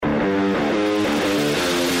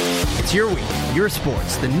It's your week, your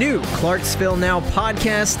sports, the new Clarksville Now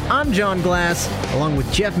podcast. I'm John Glass, along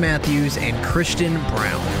with Jeff Matthews and Christian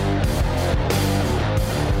Brown.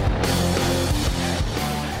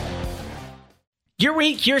 Your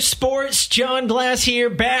week, your sports. John Glass here,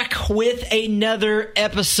 back with another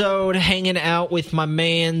episode, hanging out with my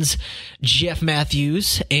mans, Jeff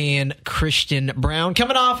Matthews and Christian Brown.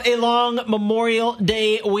 Coming off a long Memorial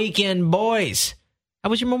Day weekend, boys. How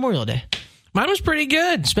was your Memorial Day? Mine was pretty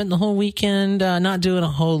good. Spent the whole weekend not doing a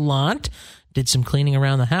whole lot. Did some cleaning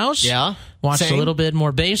around the house. Yeah. Watched a little bit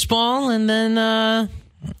more baseball, and then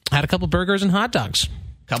had a couple burgers and hot dogs.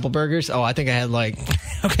 Couple burgers? Oh, I think I had like...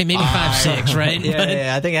 Okay, maybe 5, 6, right?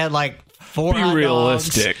 Yeah, I think I had like 4 Be hot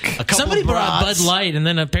realistic. dogs. Somebody brought Bud Light, and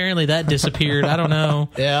then apparently that disappeared. I don't know.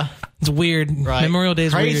 Yeah. It's weird. Right. Memorial Day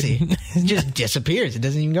is crazy. weird. It just disappears. It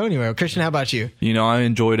doesn't even go anywhere. Christian, how about you? You know, I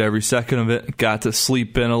enjoyed every second of it. Got to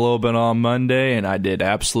sleep in a little bit on Monday, and I did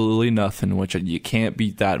absolutely nothing, which you can't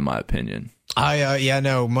beat that in my opinion.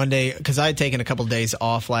 Monday, because I had taken a couple of days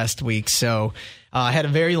off last week, so I had a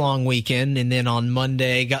very long weekend, and then on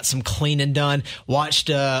Monday, got some cleaning done, watched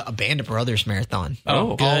a Band of Brothers marathon.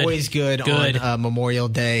 Oh, good. Always good on Memorial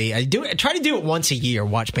Day. I try to do it once a year,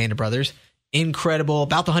 watch Band of Brothers. Incredible.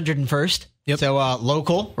 About the 101st. Yep. So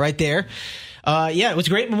local right there. It was a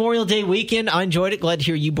great Memorial Day weekend. I enjoyed it. Glad to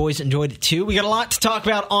hear you boys enjoyed it too. We got a lot to talk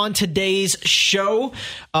about on today's show.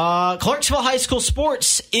 Clarksville High School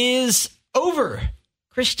sports is over.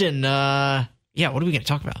 Christian, what are we going to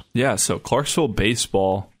talk about? Yeah, so Clarksville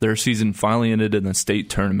baseball, their season finally ended in the state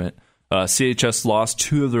tournament. CHS lost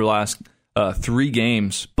 2 of their last 3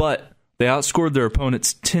 games, but they outscored their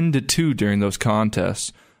opponents 10-2 during those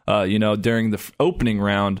contests. During the opening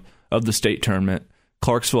round of the state tournament,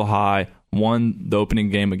 Clarksville High won the opening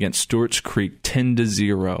game against Stewart's Creek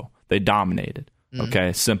 10-0. They dominated.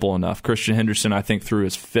 Okay, simple enough. Christian Henderson, I think, threw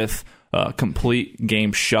his 5th complete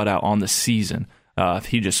game shutout on the season.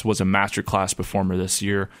 He just was a masterclass performer this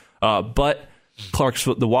year. But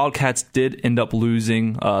Clarksville, the Wildcats did end up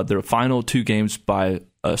losing their final 2 games by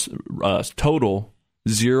a total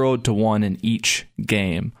 0-1 in each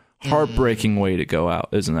game. Heartbreaking way to go out,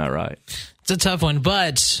 isn't that right? It's a tough one,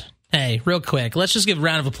 but hey, real quick, let's just give a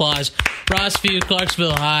round of applause. Rossview,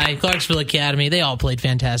 Clarksville High, Clarksville Academy, they all played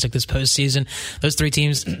fantastic this postseason. Those 3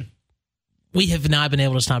 teams, we have not been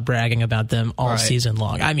able to stop bragging about them all season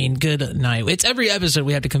long. I mean, good night. It's every episode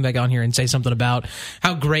we have to come back on here and say something about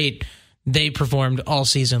how great they performed all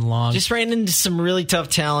season long. Just ran into some really tough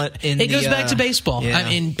talent. It goes back to baseball. Yeah. I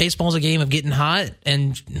mean, baseball's a game of getting hot,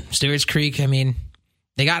 and Stewart's Creek, I mean,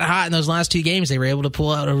 they got hot in those last 2 games. They were able to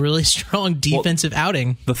pull out a really strong defensive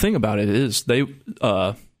outing. The thing about it is they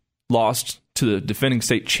lost to the defending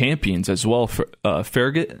state champions as well.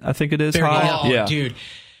 Farragut, I think it is. Oh, dude,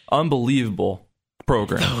 unbelievable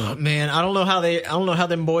program. Oh, man, I don't know how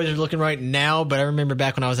them boys are looking right now, but I remember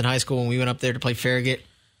back when I was in high school when we went up there to play Farragut.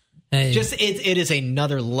 Hey. It is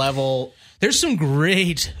another level. There's some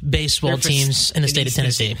great baseball teams in the state of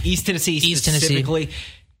Tennessee. East Tennessee specifically.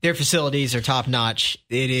 Their facilities are top notch.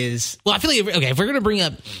 It is. Well, I feel like if we're going to bring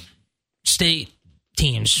up state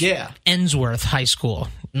teams, Ensworth High School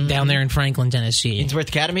down there in Franklin, Tennessee. Ensworth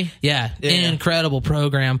Academy? Yeah, an incredible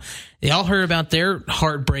program. They all heard about their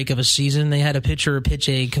heartbreak of a season. They had a pitcher pitch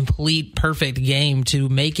a complete perfect game to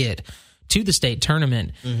make it to the state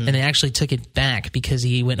tournament, and they actually took it back because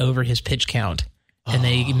he went over his pitch count, and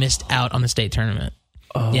they missed out on the state tournament.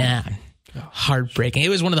 Oh. Yeah. Heartbreaking. It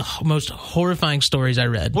was one of the most horrifying stories I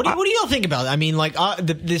read. What do y'all think about it? I mean, like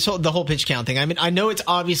the whole pitch count thing. I mean, I know it's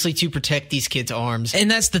obviously to protect these kids' arms, and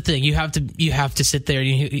that's the thing. You have to sit there.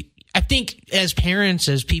 I think as parents,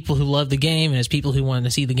 as people who love the game, and as people who want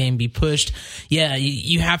to see the game be pushed, you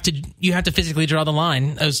have to physically draw the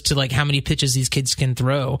line as to like how many pitches these kids can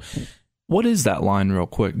throw. What is that line, real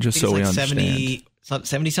quick, just so we understand?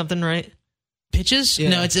 70 something, right? Pitches?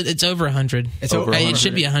 Yeah. No, it's over 100. It's over 100. It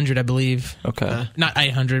should be 100, I believe. Okay. Not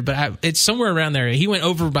 800, but it's somewhere around there. He went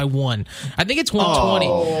over by 1. I think it's 120.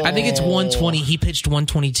 Oh. I think it's 120. He pitched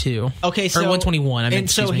 122. Okay, so or 121. And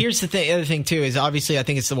so here's the other thing too is obviously I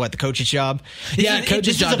think it's the coach's job.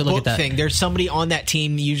 Coach's job to look at that. Thing. There's somebody on that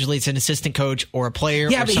team. Usually it's an assistant coach or a player.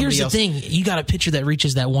 Yeah, or but here's the thing: you got a pitcher that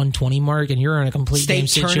reaches that 120 mark, and you're in a complete game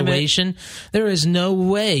situation. There is no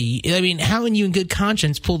way. I mean, how can you in good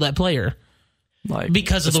conscience pull that player? Like,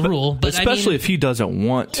 because of the rule, but especially if he doesn't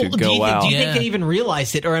want to go out. Do you think they even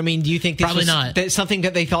realized it, or I mean, do you think this probably not? That's something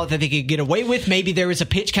that they thought that they could get away with? Maybe there was a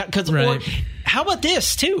pitch count. Or how about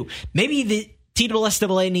this too? Maybe the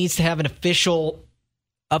TSSAA needs to have an official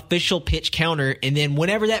official pitch counter, and then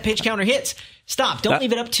whenever that pitch counter hits, stop. Don't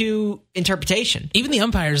leave it up to interpretation. Even the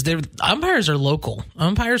umpires, umpires are local.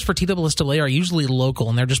 Umpires for TSSAA are usually local,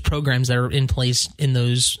 and they're just programs that are in place in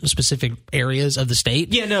those specific areas of the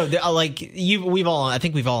state. Yeah, no, I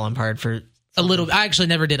think we've all umpired for a little. I actually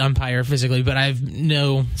never did umpire physically, but I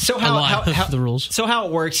know a lot of the rules. So how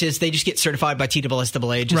it works is they just get certified by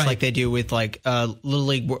TSSAA, just like they do with like Little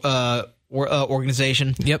League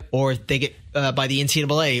organization. Yep. Or they get by the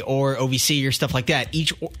NCAA or OVC or stuff like that.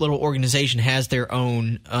 Each little organization has their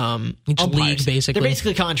own each umpires. league, basically. They're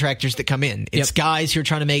basically contractors that come in. It's guys who are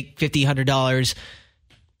trying to make $50, $100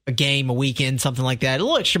 a game, a weekend, something like that. A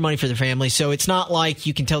little extra money for their family. So it's not like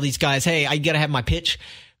you can tell these guys, hey, I got to have my pitch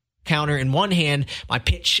counter in one hand, my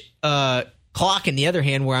pitch clock in the other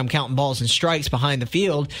hand, where I'm counting balls and strikes behind the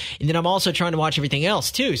field, and then I'm also trying to watch everything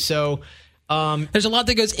else too. So there's a lot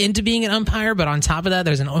that goes into being an umpire, but on top of that,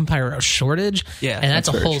 there's an umpire shortage. Yeah, and that's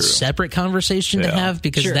a whole separate conversation to have,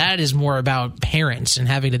 because that is more about parents and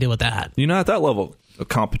having to deal with that. At that level of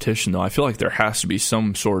competition, though, I feel like there has to be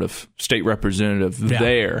some sort of state representative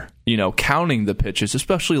there, counting the pitches,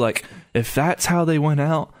 especially like if that's how they went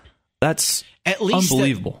out. That's at least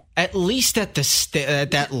unbelievable. At least at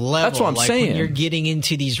that level. That's what I'm saying. When you're getting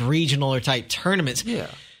into these regional or type tournaments. Yeah.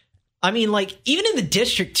 I mean, like, even in the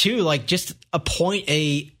district too, like, just appoint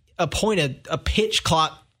a pitch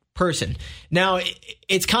clock person. Now,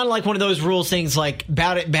 it's kind of like one of those rules things, like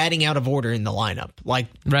batting out of order in the lineup. Like,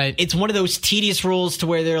 right. It's one of those tedious rules to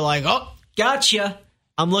where they're like, oh, gotcha.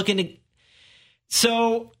 I'm looking to.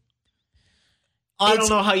 So I don't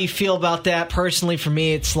know how you feel about that. Personally, for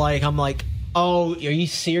me, it's like, I'm like, oh, are you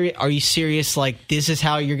serious? Are you serious? Like, this is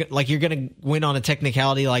how you're going to win on a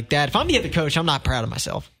technicality like that? If I'm the other coach, I'm not proud of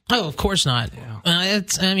myself. Oh, of course not.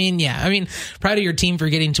 Yeah. Proud of your team for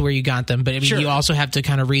getting to where you got them, but you also have to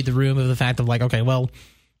kind of read the room of the fact of like, okay, well,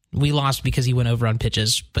 we lost because he went over on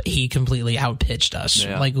pitches, but he completely outpitched us.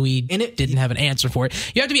 Yeah. Like, we didn't have an answer for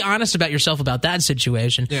it. You have to be honest about yourself about that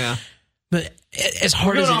situation. Yeah. But as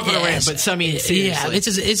hard as it is, but I mean, seriously.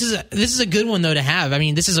 this is a good one though to have. I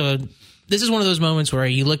mean, this is one of those moments where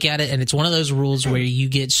you look at it and it's one of those rules where you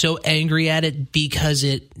get so angry at it because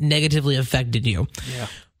it negatively affected you. Yeah.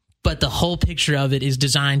 But the whole picture of it is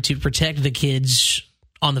designed to protect the kids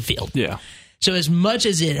on the field. Yeah. So as much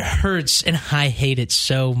as it hurts, and I hate it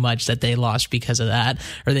so much that they lost because of that,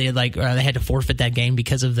 or they had to forfeit that game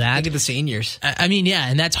because of that. Think of the seniors. I mean, yeah,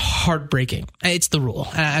 and that's heartbreaking. It's the rule.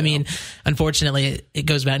 I mean, unfortunately, it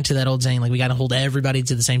goes back to that old saying, like, we got to hold everybody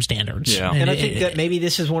to the same standards. Yeah. And I think that maybe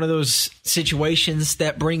this is one of those situations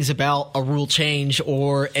that brings about a rule change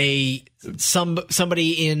or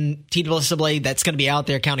somebody in TSSAA that's going to be out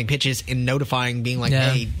there counting pitches and notifying, being like,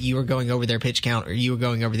 hey, you were going over their pitch count, or you were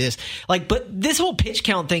going over this. Like, but this whole pitch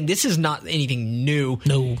count thing, this is not anything new.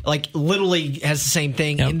 No. Like, Little League has the same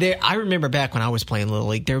thing. Yep. And I remember back when I was playing Little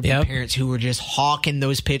League, there would be parents who were just hawking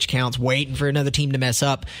those pitch counts, waiting for another team to mess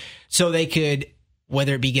up so they could,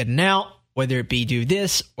 whether it be getting out, whether it be do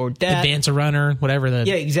this or that. Advance a runner, whatever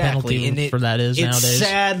the penalty for that is nowadays. It's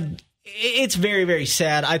sad. It's very, very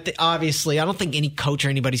sad. Obviously, I don't think any coach or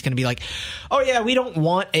anybody's going to be like, oh, yeah, we don't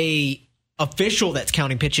want a official that's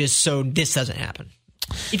counting pitches, so this doesn't happen.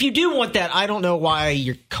 If you do want that, I don't know why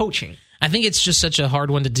you're coaching. I think it's just such a hard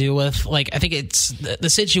one to deal with. Like, I think it's the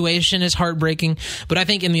situation is heartbreaking, but I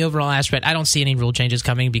think in the overall aspect, I don't see any rule changes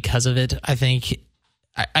coming because of it. I think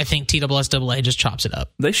TSSAA just chops it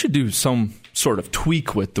up. They should do some sort of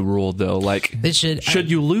tweak with the rule, though. Like, they should.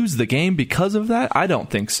 Should you lose the game because of that? I don't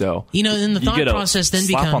think so. Then the thought process then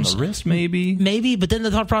becomes slap on the wrist, maybe, but then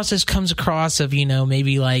the thought process comes across of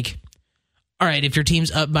maybe like, all right, if your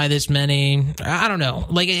team's up by this many, I don't know.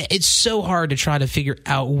 Like, it's so hard to try to figure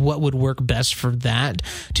out what would work best for that,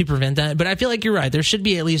 to prevent that. But I feel like you're right. There should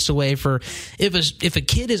be at least a way for, if a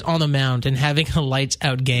kid is on the mound and having a lights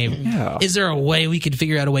out game, is there a way we could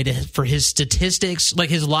figure out a way for his statistics,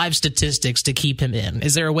 like his live statistics, to keep him in?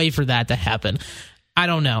 Is there a way for that to happen? I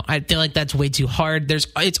don't know. I feel like that's way too hard.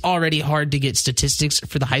 It's already hard to get statistics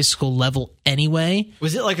for the high school level anyway.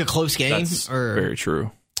 Was it like a close game? That's very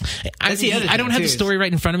true. I don't have the story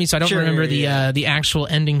right in front of me, so I don't remember the actual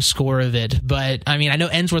ending score of it. But I mean, I know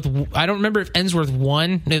Ensworth. I don't remember if Ensworth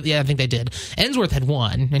won. Yeah, I think they did. Ensworth had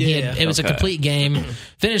won, and it was a complete game.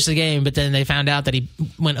 Finished the game, but then they found out that he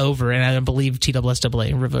went over, and I believe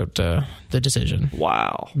TSSAA revoked the decision.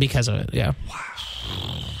 Wow, because of it. Yeah. Wow.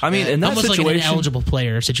 I mean, in that almost situation, like an ineligible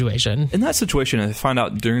player situation. In that situation, if they find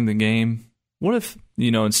out during the game, what if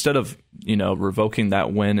instead of revoking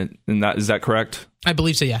that win, and is that correct? I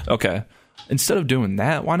believe so, yeah. Okay. Instead of doing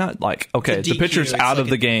that, why not, like, okay, the pitcher's out of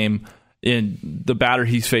the game, and the batter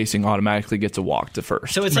he's facing automatically gets a walk to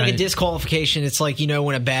first. So it's like a disqualification. It's like,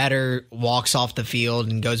 when a batter walks off the field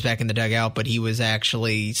and goes back in the dugout, but he was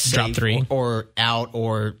actually safe or out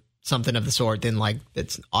or something of the sort, then like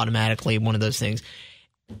it's automatically one of those things.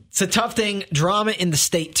 It's a tough thing. Drama in the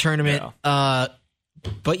state tournament. Yeah.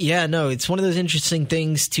 But yeah, no, it's one of those interesting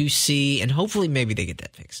things to see, and hopefully maybe they get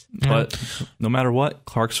that fixed. But no matter what,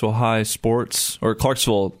 Clarksville High sports, or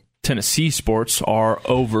Clarksville, Tennessee sports are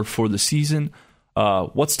over for the season.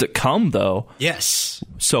 What's to come, though? Yes.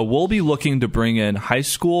 So we'll be looking to bring in high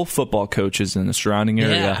school football coaches in the surrounding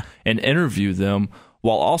area and interview them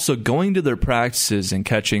while also going to their practices and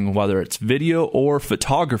catching whether it's video or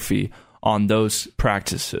photography on those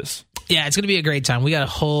practices. Yeah, it's going to be a great time. We got a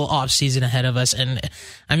whole off season ahead of us. And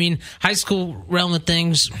I mean, high school realm of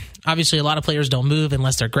things, obviously a lot of players don't move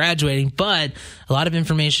unless they're graduating, but a lot of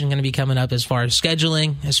information going to be coming up as far as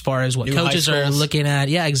scheduling, as far as what new coaches are looking at.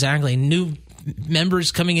 Yeah, exactly. New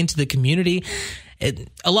members coming into the community.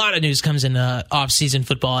 A lot of news comes in off-season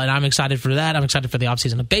football, and I'm excited for that. I'm excited for the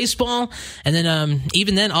off-season of baseball. And then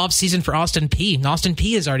even then, off-season for Austin Peay. Austin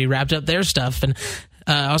Peay has already wrapped up their stuff. And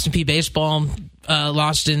Austin Peay baseball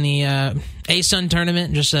lost in the ASUN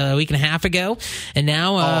tournament just a week and a half ago. And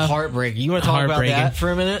now... heartbreaking. You want to talk about that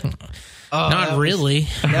for a minute? Not really.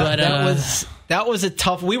 That was a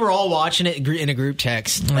tough... We were all watching it in a group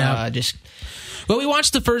text. Well, we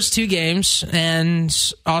watched the first two games, and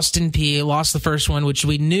Austin Peay lost the first one, which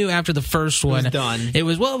we knew after the first one. It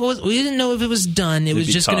was done. We didn't know if it was done. It was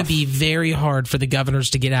just going to be very hard for the Governors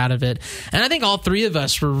to get out of it. And I think all three of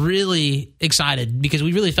us were really excited because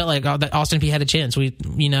we really felt like that Austin Peay had a chance. And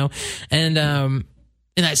in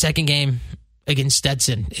that second game against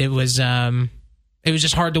Stetson, it was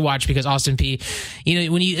just hard to watch because Austin Peay,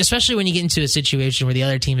 especially when you get into a situation where the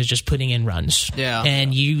other team is just putting in runs. Yeah.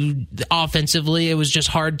 And offensively, it was just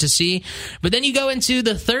hard to see. But then you go into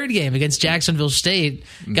the third game against Jacksonville State.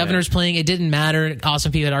 Governors playing, it didn't matter.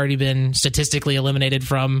 Austin Peay had already been statistically eliminated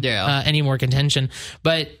from any more contention.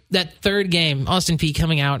 But that third game, Austin Peay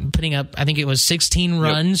coming out and putting up, I think it was 16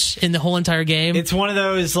 runs in the whole entire game. It's one of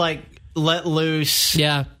those, like, let loose.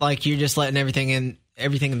 Yeah. Like, you're just letting everything in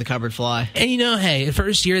the cupboard fly. And hey,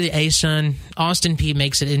 first year of the ASUN, Austin Peay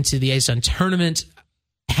makes it into the ASUN tournament,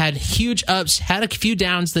 had huge ups, had a few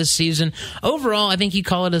downs this season. Overall, I think you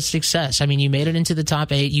call it a success. I mean, you made it into the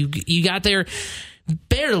top 8. You got there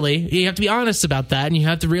barely. You have to be honest about that, and you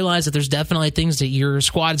have to realize that there's definitely things that your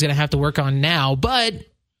squad is going to have to work on now. But,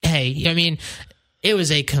 hey, I mean, it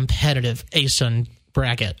was a competitive ASUN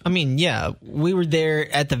bracket. I mean, yeah, we were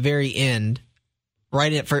there at the very end.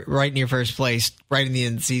 Right near first place, right in the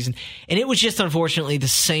end of the season. And it was just, unfortunately, the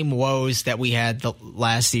same woes that we had the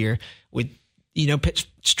last year with,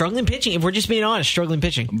 struggling pitching. If we're just being honest, struggling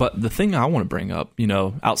pitching. But the thing I want to bring up,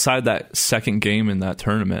 outside that second game in that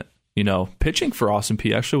tournament, pitching for Austin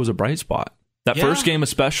Peay actually was a bright spot. That first game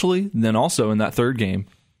especially, and then also in that third game.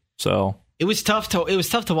 So... It was tough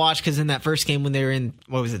to watch because in that first game when they were in,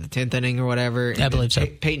 what was it, the 10th inning or whatever? I believe so.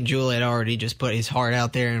 Peyton Jewell had already just put his heart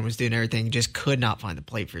out there and was doing everything, just could not find the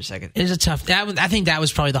plate for a second. It was I think that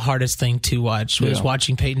was probably the hardest thing to watch, was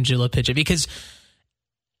watching Peyton Jewell pitch it, because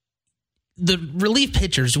the relief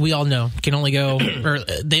pitchers, we all know, can only go, or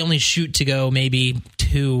they only shoot to go maybe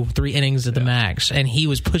 2-3 innings at the max, and he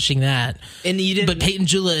was pushing that. But Peyton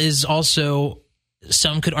Jewell is also...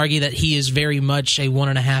 Some could argue that he is very much a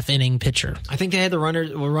 1.5 inning pitcher. I think they had the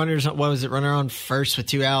runners. What was it? Runner on first with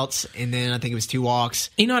 2 outs, and then I think it was 2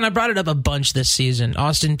 walks. And I brought it up a bunch this season.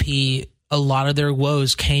 Austin Peay, a lot of their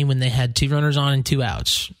woes came when they had 2 runners on and 2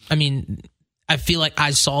 outs. I mean, I feel like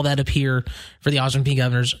I saw that appear for the Austin Peay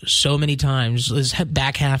Governors so many times this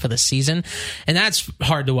back half of the season, and that's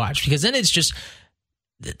hard to watch because then it's just.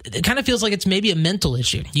 It kind of feels like it's maybe a mental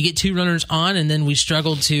issue. You get 2 runners on, and then we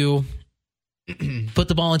struggle to put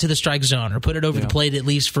the ball into the strike zone or put it over the plate at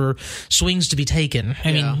least for swings to be taken.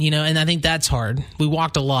 I mean, and I think that's hard. We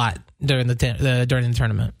walked a lot during the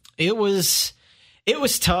tournament. It was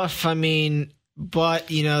tough. I mean, but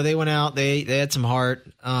they went out. They had some heart.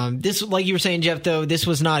 This, like you were saying, Jeff, though, this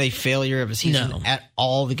was not a failure of a season at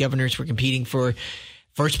all. The Governors were competing for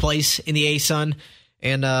first place in the ASUN,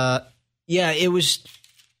 and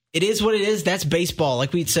it is what it is. That's baseball.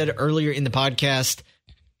 Like we said earlier in the podcast.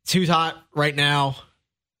 Too hot right now,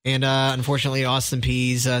 and unfortunately, Austin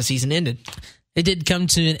Peay's season ended. It did come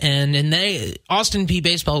to an end, and Austin Peay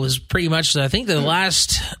baseball was pretty much, I think, the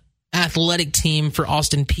last athletic team for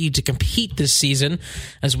Austin Peay to compete this season,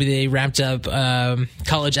 as they wrapped up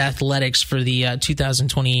college athletics for the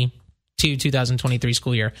 2022-2023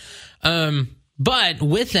 school year. But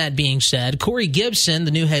with that being said, Corey Gibson,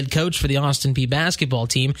 the new head coach for the Austin Peay basketball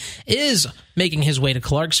team, is making his way to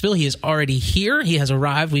Clarksville. He is already here. He has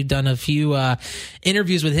arrived. We've done a few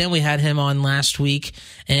interviews with him. We had him on last week.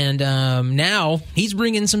 And now he's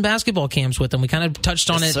bringing some basketball camps with him. We kind of touched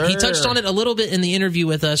on it. Sir. He touched on it a little bit in the interview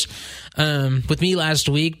with us, with me last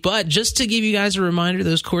week. But just to give you guys a reminder,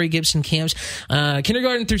 those Corey Gibson camps,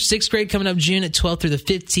 kindergarten through 6th grade coming up June at 12th through the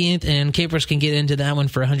 15th. And campers can get into that one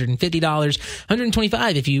for $150,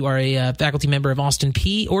 $125 if you are a faculty member of Austin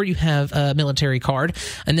Peay or you have a military card.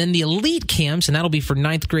 And then the elite camps, and that'll be for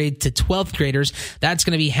 9th grade to 12th graders. That's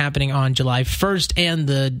going to be happening on July 1st and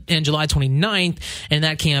July 29th. And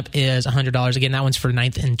that camp is $100. Again, that one's for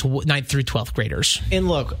 9th through 12th graders. And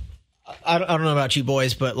look, I don't know about you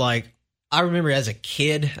boys, but like, I remember as a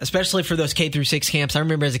kid, especially for those K through 6 camps, I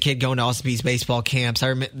remember as a kid going to Austin Peay's baseball camps. I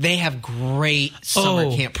remember they have great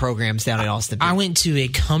summer camp programs down at Austin Peay. I went to a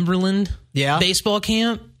Cumberland baseball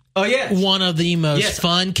camp. Oh, yeah. One of the most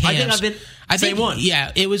fun camps. I think I've been same one.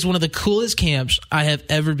 Yeah, it was one of the coolest camps I have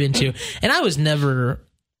ever been to. And I was never...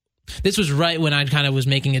 This was right when I kind of was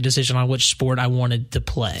making a decision on which sport I wanted to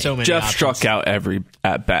play. So many Jeff options. Struck out every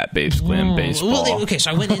at-bat basically in baseball. Well,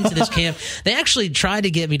 so I went into this camp. They actually tried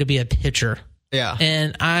to get me to be a pitcher. Yeah.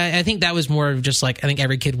 And I think that was more of just like, I think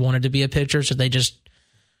every kid wanted to be a pitcher, so they just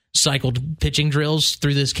cycled pitching drills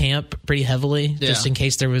through this camp pretty heavily, just in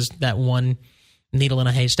case there was that one needle in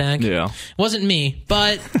a haystack. Yeah. Wasn't me,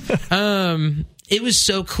 but... It was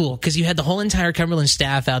so cool because you had the whole entire Cumberland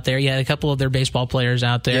staff out there. You had a couple of their baseball players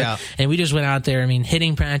out there. And we just went out there. I mean,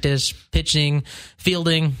 hitting practice, pitching,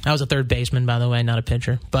 fielding. I was a third baseman, by the way, not a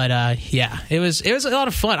pitcher. But it was a lot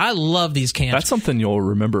of fun. I love these camps. That's something you'll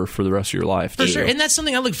remember for the rest of your life. For sure. And that's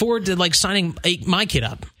something I look forward to, like signing my kid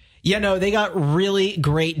up. Yeah, no, they got really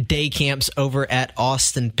great day camps over at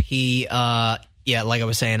Austin Peay. Yeah, like I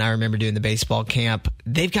was saying, I remember doing the baseball camp.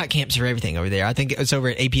 They've got camps for everything over there. I think it's over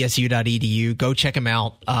at apsu.edu. Go check them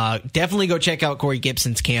out. Definitely go check out Corey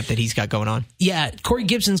Gibson's camp that he's got going on. Yeah, Corey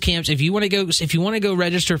Gibson's camps. If you want to go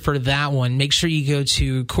register for that one, make sure you go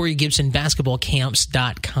to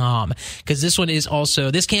CoreyGibsonBasketballCamps.com because this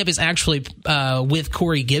camp is actually with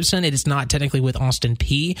Corey Gibson. It is not technically with Austin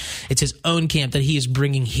Peay. It's his own camp that he is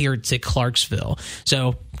bringing here to Clarksville.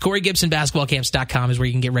 So CoreyGibsonBasketballCamps.com is where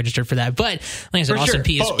you can get registered for that. But like I said, Austin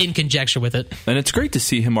Peay is in conjecture with it. And it's great to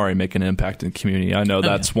see him already make an impact in the community. I know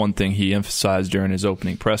that's one thing he emphasized during his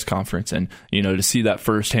opening press conference. And, to see that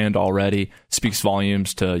firsthand already speaks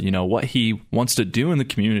volumes to, what he wants to do in the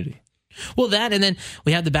community. Well, that, and then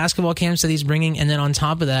we have the basketball camps that he's bringing. And then on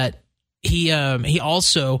top of that, he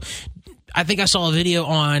also... I think I saw a video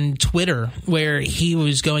on Twitter where he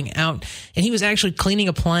was going out and he was actually cleaning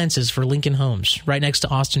appliances for Lincoln Homes right next to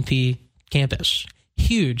Austin Peay campus.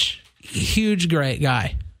 Huge, great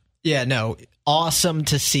guy. Yeah, no, awesome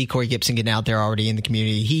to see Corey Gibson getting out there already in the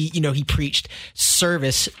community. He preached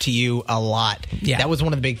service to you a lot. Yeah. That was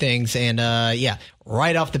one of the big things. And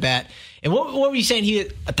right off the bat. And what were you saying? He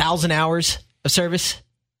had 1,000 hours of service?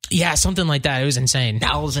 Yeah, something like that. It was insane.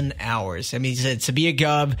 1,000 hours. I mean, he said to be a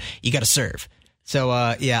Gub, you got to serve. So,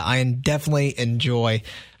 I definitely enjoy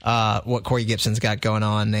what Corey Gibson's got going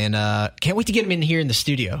on. And can't wait to get him in here in the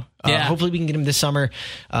studio. Hopefully we can get him this summer.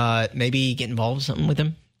 Maybe get involved with something with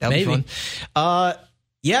him. That would be fun. But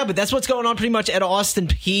that's what's going on pretty much at Austin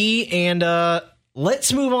Peay. And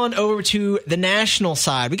let's move on over to the national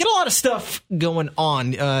side. We got a lot of stuff going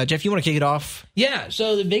on. Jeff, you want to kick it off? Yeah,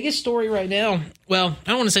 so the biggest story right now, well, I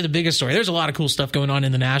don't want to say the biggest story. There's a lot of cool stuff going on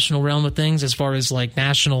in the national realm of things as far as like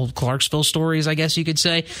national Clarksville stories, I guess you could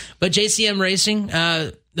say. But JCM Racing,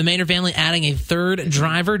 the Maynard family adding a third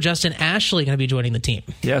driver, Justin Ashley, going to be joining the team.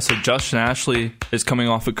 Yeah, so Justin Ashley is coming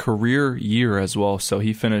off a career year as well. So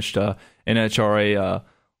he finished NHRA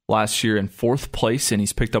last year in 4th place, and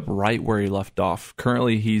he's picked up right where he left off.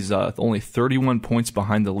 Currently, he's only 31 points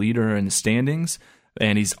behind the leader in the standings,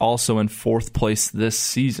 and he's also in 4th place this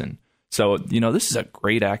season. So, this is a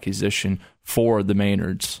great acquisition for the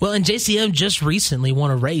Maynards. Well, and JCM just recently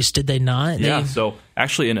won a race, did they not? Yeah, so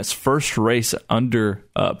actually in his first race under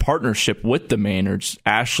partnership with the Maynards,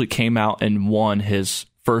 Ashley came out and won his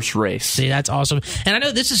first race. See, that's awesome. And I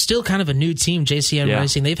know this is still kind of a new team, JCM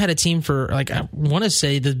Racing. They've had a team for, I want to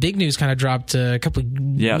say the big news kind of dropped a couple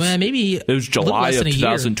maybe it was July of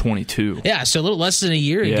 2022. Yeah, so a little less than a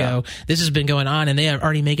year ago. This has been going on, and they are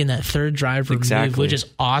already making that third driver move, which is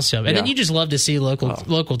awesome. And then you just love to see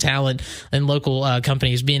local talent and local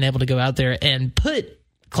companies being able to go out there and put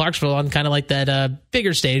Clarksville on kind of like that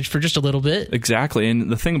bigger stage for just a little bit. Exactly. And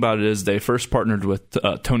the thing about it is they first partnered with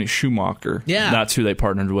Tony Schumacher. Yeah. That's who they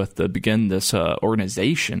partnered with to begin this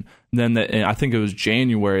organization. Then I think it was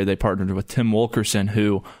January they partnered with Tim Wilkerson,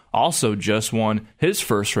 who also just won his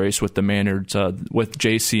first race with the Maynards with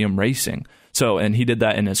JCM Racing. So, and he did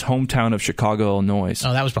that in his hometown of Chicago, Illinois.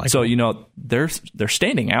 Oh, that was probably so. Cool. You know, they're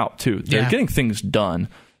standing out too. They're getting things done.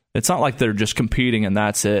 It's not like they're just competing and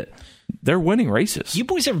that's it. They're winning races. You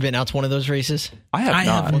boys ever been out to one of those races? I have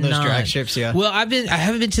not. One of those drag strips, yeah. Well, I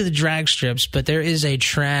haven't been to the drag strips, but there is a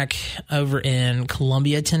track over in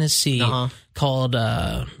Columbia, Tennessee called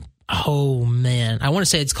oh man, I want to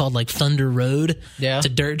say it's called like Thunder Road. Yeah, it's a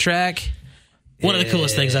dirt track. One of the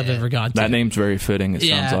coolest things I've ever gone to. That name's very fitting, it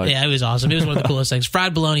sounds like. Yeah, it was awesome. It was one of the coolest things.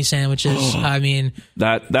 Fried bologna sandwiches. I mean...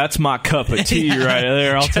 That's my cup of tea right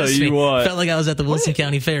there, I'll tell you what. Felt like I was at the Wilson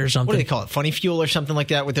County Fair or something. What do they call it? Funny Fuel or something like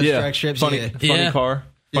that with those drag strips? Funny car.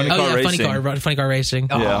 Funny car racing. Funny car racing.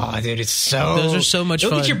 Oh, dude, it's so... Those are so much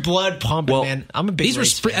fun. Get your blood pumping, man. I'm a big These were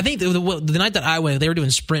sprint. I think the night that I went, they were doing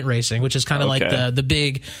sprint racing, which is kind of like the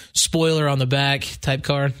big spoiler on the back type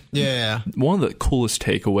car. Yeah. One of the coolest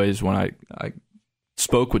takeaways when I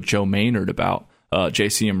spoke with Joe Maynard about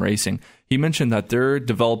JCM Racing, he mentioned that they're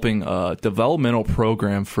developing a developmental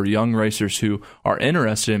program for young racers who are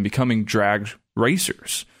interested in becoming drag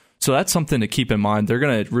racers. So that's something to keep in mind. They're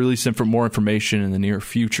going to release more information in the near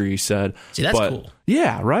future, he said. See, that's cool.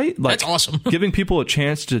 Yeah, right? Like, that's awesome. Giving people a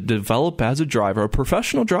chance to develop as a driver, a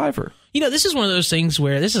professional driver. You know, this is one of those things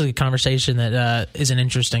where this is a conversation that is an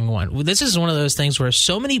interesting one. This is one of those things where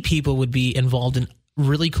so many people would be involved in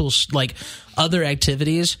really cool, like, other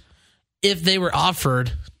activities if they were offered,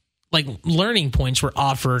 like, learning points were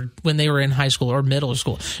offered when they were in high school or middle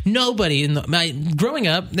school. Nobody growing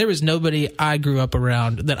up, there was nobody I grew up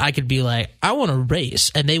around that I could be like, I want to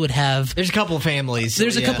race, and they would have. There's a couple of families.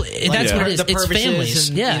 There's a couple. That's what it is. It's families.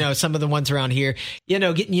 And, you know, some of the ones around here. You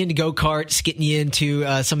know, getting you into go karts, getting you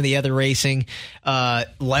into some of the other racing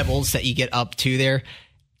levels that you get up to there.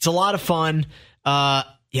 It's a lot of fun.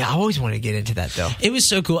 Yeah, I always wanted to get into that, though. It was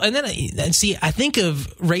so cool. And then, I think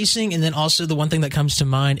of racing, and then also the one thing that comes to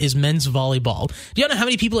mind is men's volleyball. Do you know how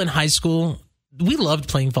many people in high school, we loved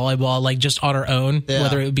playing volleyball, like, just on our own,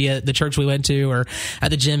 whether it would be at the church we went to or at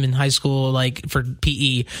the gym in high school, like, for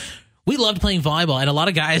PE. We loved playing volleyball, and a lot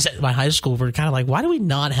of guys at my high school were kind of like, why do we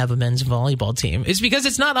not have a men's volleyball team? It's because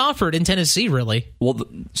it's not offered in Tennessee, really. Well,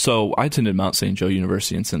 so I attended Mount St. Joe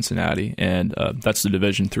University in Cincinnati, and that's the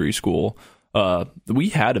Division III school. We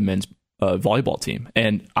had a men's volleyball team,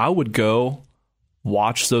 and I would go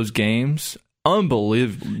watch those games.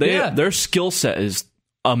 Unbelievable. Their skill set is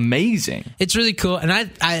amazing. It's really cool, and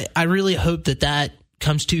I really hope that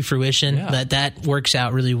comes to fruition, that works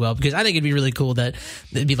out really well, because I think it'd be really cool that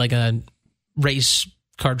it'd be like a race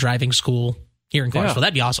car driving school here in Clarksville.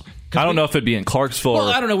 That'd be awesome. I don't know if it'd be in Clarksville. Well,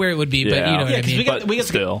 I don't know where it would be, but you know what I mean.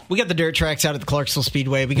 We got the dirt tracks out at the Clarksville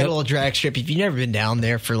Speedway. We got a little drag strip. If you've never been down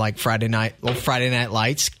there for like Friday night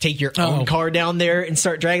lights, take your own car down there and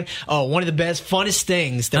start dragging. Oh, one of the best, funnest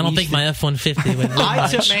things. I don't think my F-150 would.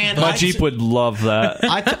 My Jeep would love that.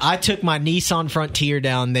 I took my Nissan Frontier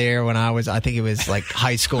down there when I think it was like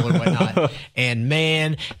high school or whatnot. And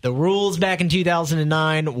man, the rules back in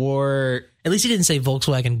 2009 were. At least he didn't say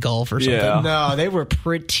Volkswagen Golf or something. Yeah. No, they were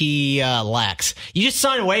pretty lax. You just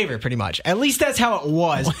sign a waiver, pretty much. At least that's how it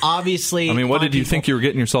was. Obviously. I mean, what did you think you were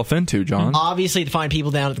getting yourself into, John? Obviously, the fine people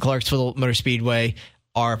down at the Clarksville Motor Speedway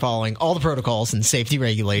are following all the protocols and safety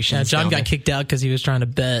regulations. Yeah, John got kicked out because he was trying to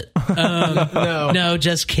bet. No,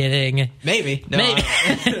 just kidding. Maybe. No, Maybe.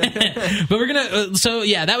 But we're going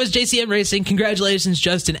to... that was JCM Racing. Congratulations,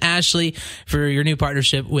 Justin Ashley, for your new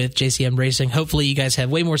partnership with JCM Racing. Hopefully you guys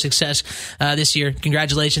have way more success this year.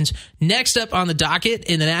 Congratulations. Next up on the docket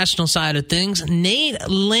in the national side of things, Nate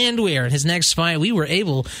Landwehr. His next fight, we were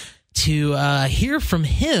able to hear from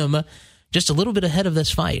him just a little bit ahead of this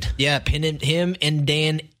fight. Yeah, pinned him and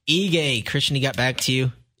Dan Ige. Christian, he got back to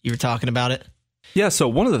you. You were talking about it. Yeah, so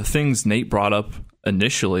one of the things Nate brought up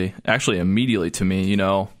initially, actually immediately to me, you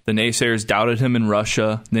know, the naysayers doubted him in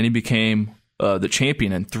Russia. Then he became the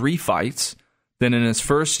champion in 3 fights. Then in his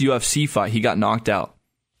first UFC fight, he got knocked out.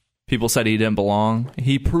 People said he didn't belong.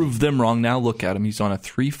 He proved them wrong. Now look at him. He's on a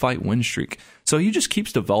 3-fight win streak. So he just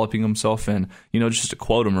keeps developing himself. And, you know, just to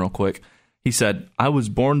quote him real quick, he said, "I was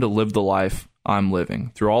born to live the life I'm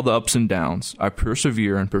living. Through all the ups and downs, I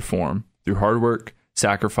persevere and perform. Through hard work,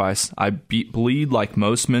 sacrifice, I bleed like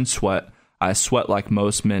most men sweat. I sweat like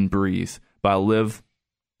most men breathe. But I live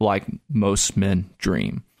like most men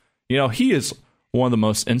dream." You know, he is one of the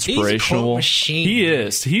most inspirational. He's a quote machine. He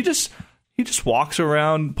is. He he just walks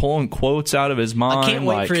around pulling quotes out of his mind. I can't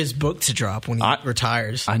wait for his book to drop when he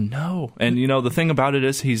retires. I know. And the thing about it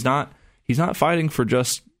is he's not fighting for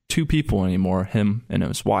just 2 people anymore, him and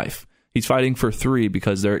his wife. He's fighting for 3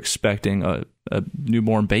 because they're expecting a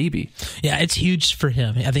newborn baby. Yeah, it's huge for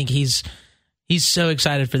him. I think he's so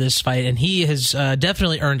excited for this fight, and he has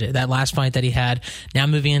definitely earned it. That last fight that he had, now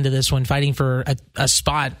moving into this one, fighting for a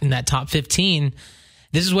spot in that top 15.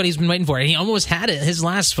 This is what he's been waiting for. And he almost had it his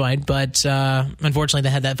last fight, but unfortunately they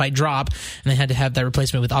had that fight drop, and they had to have that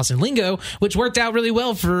replacement with Austin Lingo, which worked out really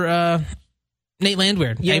well for Nate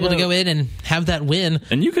Landwehr, able to go in and have that win.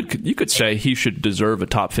 And you could say he should deserve a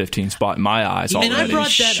top 15 spot in my eyes already. And I brought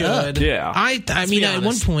that up. Yeah. I mean, at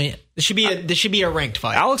one point... This should be a ranked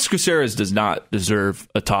fight. Alex Caceres does not deserve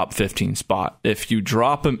a top 15 spot. If you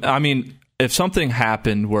drop him... I mean, if something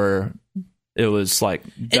happened where it was like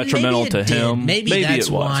detrimental to him... Maybe that's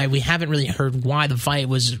why we haven't really heard why the fight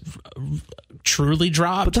was truly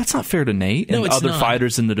dropped. But that's not fair to Nate and other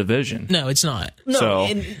fighters in the division. No, it's not.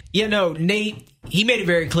 Nate... He made it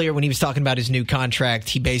very clear when he was talking about his new contract.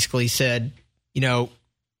 He basically said, I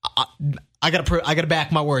got to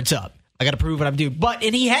back my words up. I got to prove what I'm doing.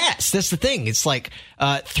 And he has. That's the thing. It's like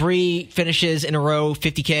 3 finishes in a row,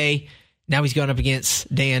 50K. Now he's going up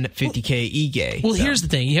against Dan 50K Ige. Well, here's the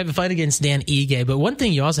thing. You have a fight against Dan Ige, but one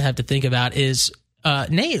thing you also have to think about is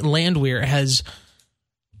Nate Landwehr has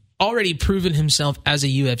already proven himself as a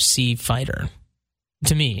UFC fighter.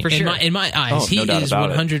 To me, in my eyes, he is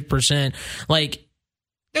 100%. Like,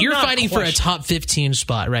 you're fighting for a top 15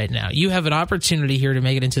 spot right now. You have an opportunity here to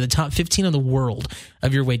make it into the top 15 of the world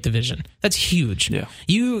of your weight division. That's huge. Yeah.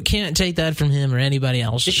 You can't take that from him or anybody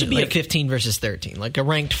else. It should be a 15 versus 13, like a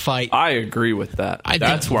ranked fight. I agree with that.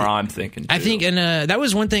 That's where I'm thinking, too. I think, and that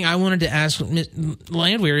was one thing I wanted to ask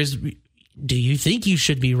Landwehr is, do you think you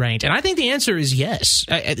should be ranked? And I think the answer is yes.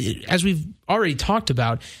 As we've already talked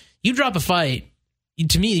about, you drop a fight,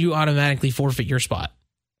 to me, you automatically forfeit your spot.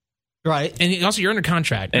 Right. And also, you're under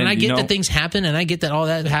contract. And I get that things happen, and I get that all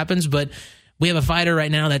that happens, but we have a fighter right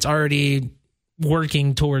now that's already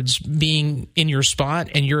working towards being in your spot,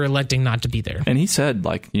 and you're electing not to be there. And he said,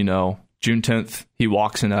 June 10th, he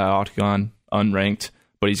walks into that octagon unranked,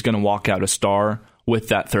 but he's going to walk out a star with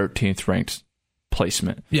that 13th ranked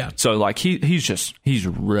placement. Yeah. So, he's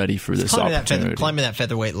ready for this opportunity. Climbing that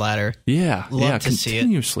featherweight ladder. Yeah. Love to see it.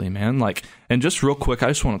 Continuously, man. And just real quick, I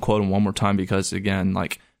just want to quote him one more time because, again,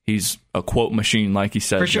 he's a quote machine, like he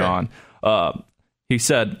said, for sure. John. He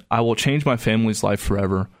said, "I will change my family's life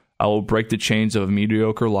forever. I will break the chains of a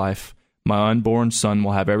mediocre life. My unborn son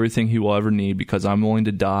will have everything he will ever need because I'm willing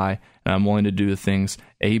to die and I'm willing to do the things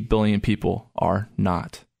 8 billion people are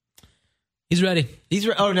not." He's ready.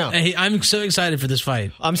 Oh, no. I'm so excited for this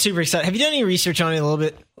fight. I'm super excited. Have you done any research on it a little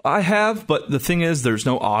bit? I have, but the thing is, there's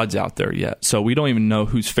no odds out there yet. So we don't even know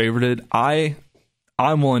who's favorited.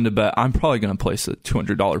 I'm willing to bet. I'm probably going to place a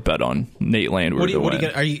 $200 bet on Nate Landwehr to win.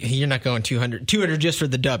 You're not going 200? 200 just for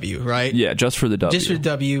the W, right? Yeah, just for the W. Just for the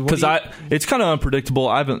W. Because it's kind of unpredictable.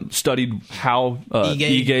 I haven't studied how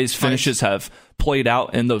Ige's finishes have played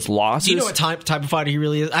out in those losses. Do you know what type of fighter he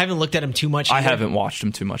really is? I haven't looked at him too much. I haven't watched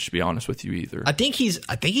him too much, to be honest with you, either. I think he's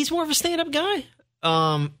more of a stand-up guy.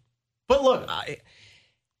 But look,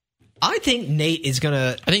 I think Nate is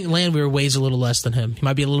gonna. I think Landwehr weighs a little less than him. He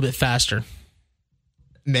might be a little bit faster.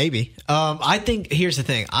 Maybe. I think here's the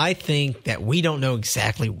thing. I think that we don't know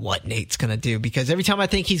exactly what Nate's going to do because every time I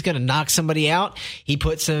think he's going to knock somebody out, he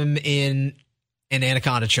puts him in an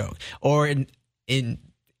anaconda choke. Or in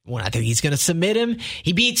when I think he's going to submit him,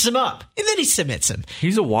 he beats him up and then he submits him.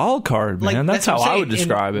 He's a wild card, man. That's how I would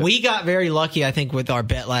describe it. We got very lucky, I think, with our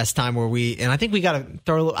bet last time I think we got to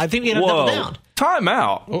double down. Time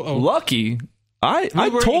out. Lucky. I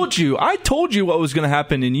told you what was going to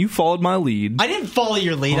happen, and you followed my lead. I didn't follow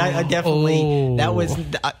your lead. I definitely that was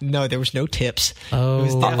no. There was no tips.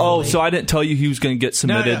 So I didn't tell you he was going to get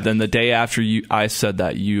submitted. No. Then the day after I said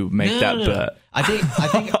that, you make that bet.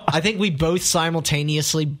 I think we both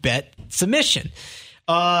simultaneously bet submission.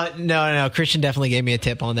 No. Christian definitely gave me a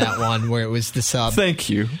tip on that one where it was the sub. Thank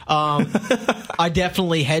you. I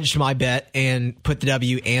definitely hedged my bet and put the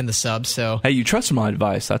W and the sub. So hey, you trusted my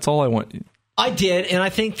advice. That's all I want. I did, and I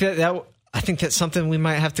think that's something we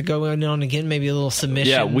might have to go in on again. Maybe a little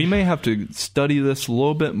submission. Yeah, we may have to study this a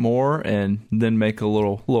little bit more, and then make a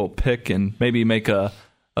little pick, and maybe make a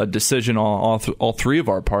decision on all 3 of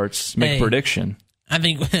our parts. Make a prediction. I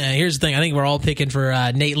think here's the thing. I think we're all picking for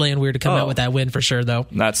Nate Landwehr to come out with that win for sure, though.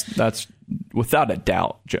 That's without a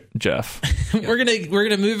doubt, Jeff. We're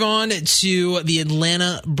gonna move on to the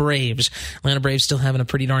Atlanta Braves. Atlanta Braves still having a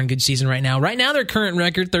pretty darn good season right now. Right now, their current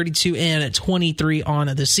record 32-23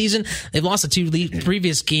 on the season. They've lost the two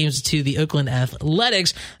previous games to the Oakland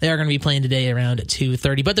Athletics. They are going to be playing today around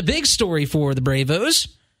 2:30. But the big story for the Bravos: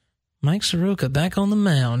 Mike Soroka back on the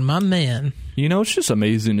mound, my man. It's just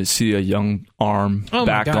amazing to see a young arm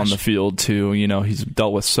back on the field too. He's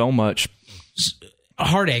dealt with so much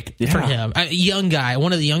heartache for him. A young guy,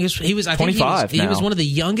 one of the youngest. He was 25. He was one of the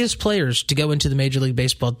youngest players to go into the Major League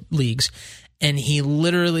Baseball leagues, and he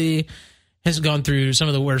literally has gone through some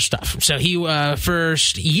of the worst stuff. So he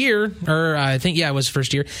first year, or I think it was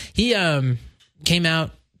first year, he came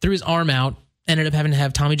out, threw his arm out, ended up having to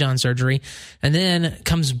have Tommy John surgery, and then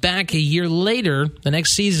comes back a year later, the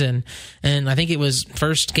next season, and I think it was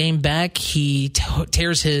first game back, he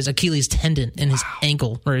tears his Achilles tendon in his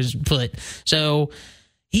ankle or his foot. So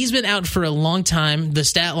he's been out for a long time. The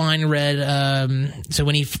stat line read, so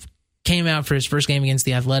when he came out for his first game against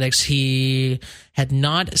the Athletics, he had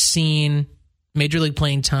not seen Major League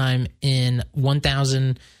playing time in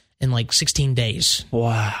 1,016 days.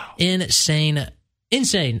 Wow. Insane.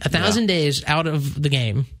 1,000 days out of the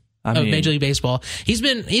game of Major League Baseball. He's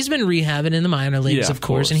been rehabbing in the minor leagues, of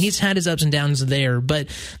course, and he's had his ups and downs there, but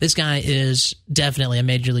this guy is definitely a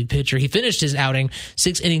Major League pitcher. He finished his outing,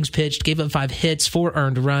 6 innings pitched, gave up 5 hits, 4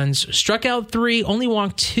 earned runs, struck out 3, only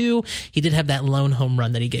walked 2. He did have that lone home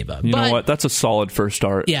run that he gave up. You know what? That's a solid first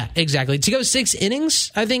start. Yeah, exactly. To go 6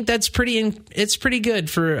 innings, I think that's it's pretty good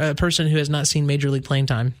for a person who has not seen Major League playing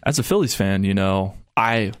time. As a Phillies fan,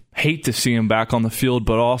 I hate to see him back on the field,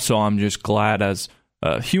 but also I'm just glad as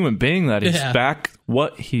a human being that he's back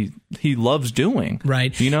what he loves doing.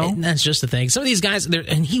 Right. And that's just the thing. Some of these guys,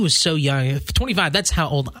 and he was so young, 25, that's how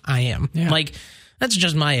old I am. Yeah. That's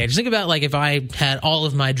just my age. Think about if I had all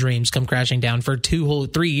of my dreams come crashing down for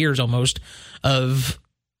 3 years almost of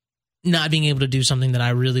not being able to do something that I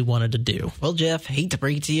really wanted to do. Well, Jeff, hate to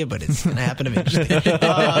break it to you, but it's going to happen eventually.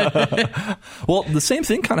 Well, the same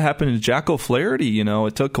thing kind of happened to Jack O'Flaherty.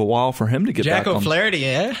 It took a while for him to get Jack back on. Jack O'Flaherty,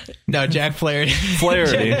 yeah? No, Jack Flaherty.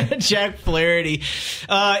 Jack Flaherty.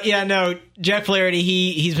 Jack Flaherty,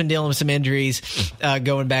 he's been dealing with some injuries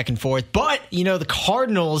going back and forth. But, the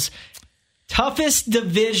Cardinals, toughest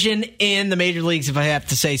division in the major leagues, if I have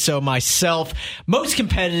to say so myself. Most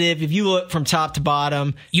competitive, if you look from top to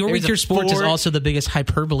bottom. Your Week Your Sports is also the biggest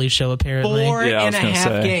hyperbole show, apparently.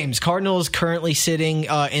 4.5 games. Cardinals currently sitting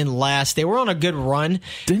in last. They were on a good run.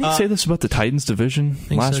 Didn't he say this about the Titans division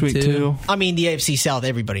last week, too? I mean, the AFC South,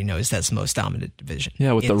 everybody knows that's the most dominant division.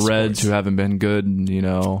 Yeah, with the Reds, who haven't been good,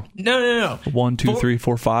 No. 1, 2, 3,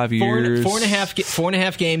 4, 5 years.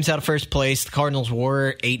 4.5 games out of first place. The Cardinals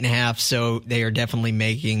were 8.5, so they are definitely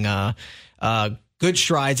making good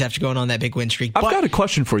strides after going on that big win streak. I've got a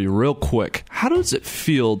question for you real quick. How does it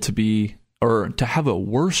feel to have a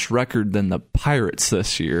worse record than the Pirates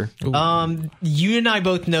this year? You and I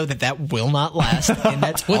both know that will not last. And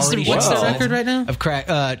that's what's the record right now? Of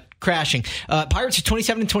crashing. Pirates are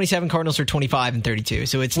 27-27. Cardinals are 25-32.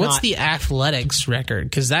 So it's what's the Athletics record?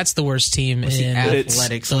 Because that's the worst team in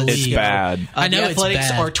Athletics. It's bad. I know the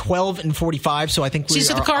Athletics are 12-45. So I think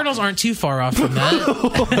so the Cardinals aren't too far off from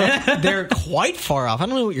that. They're quite far off. I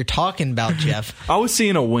don't know what you're talking about, Jeff. I was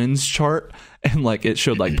seeing a wins chart. And it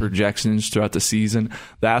showed projections throughout the season.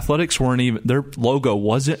 The Athletics their logo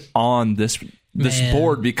wasn't on this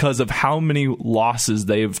board because of how many losses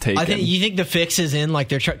they've taken. You think the fix is in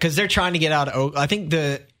because they're trying to get out of. I think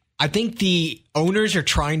the owners are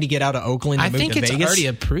trying to get out of Oakland. I think it's already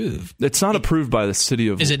approved. It's not approved by the city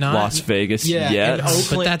of Las Vegas yet.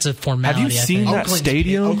 But that's a formality. Have you seen that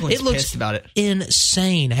stadium? Oakland's it looks pissed about it.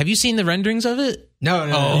 Insane. Have you seen the renderings of it? No.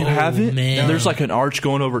 You haven't? Man. There's an arch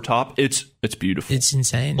going over top. It's beautiful. It's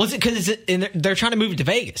insane. Well, because they're trying to move it to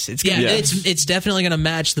Vegas. It's definitely going to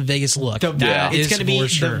match the Vegas look. It's going to be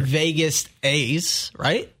the Vegas A's,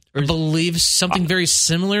 right? I believe something very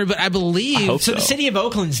similar, but I believe so. The city of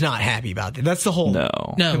Oakland's not happy about it. That's the whole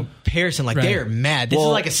comparison. They're mad. This is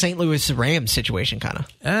like a St. Louis Rams situation, kind of.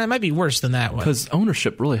 It might be worse than that one because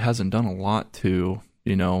ownership really hasn't done a lot to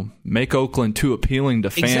make Oakland too appealing to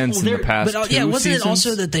fans in the past. But wasn't seasons. It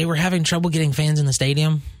also that they were having trouble getting fans in the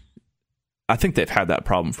stadium? I think they've had that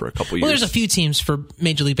problem for a couple years. Well, there's a few teams for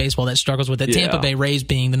Major League Baseball that struggles with it. Yeah. Tampa Bay Rays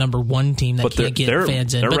being the number 1 team that can't get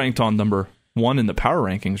fans in. They're ranked on number 1 in the power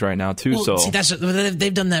rankings right now too. Well,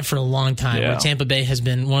 they've done that for a long time. Where Tampa Bay has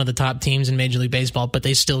been one of the top teams in Major League Baseball, but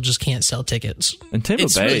they still just can't sell tickets. And Tampa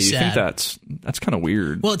Bay, really you think that's kind of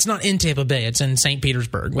weird? Well, it's not in Tampa Bay; it's in St.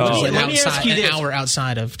 Petersburg, which is an hour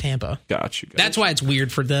outside of Tampa. Got you. That's why it's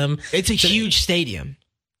weird for them. It's a huge stadium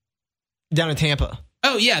down in Tampa.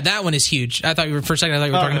 Oh, yeah, that one is huge. I thought for a second,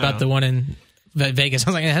 you were talking about the one in Vegas. I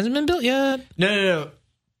was like, it hasn't been built yet. No.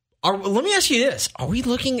 Let me ask you this. Are we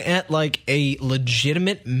looking at like a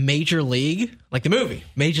legitimate major league, like the movie,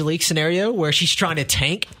 Major League scenario where she's trying to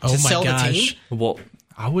tank to sell the team? Well,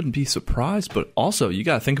 I wouldn't be surprised, but also you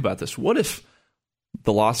got to think about this. What if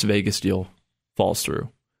the Las Vegas deal falls through?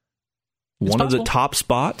 One of the top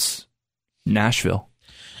spots, Nashville.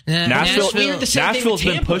 Nashville's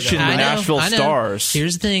been pushing the Nashville Stars.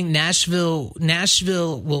 Here's the thing: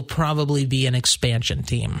 Nashville will probably be an expansion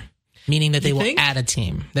team, meaning that they will add a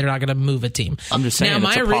team. They're not going to move a team. I'm just saying. Now,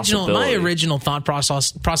 my original thought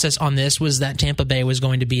process on this was that Tampa Bay was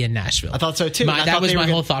going to be in Nashville. I thought so too. That was my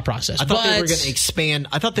whole thought process. I thought they were going to expand.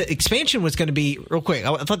 I thought the expansion was going to be real quick.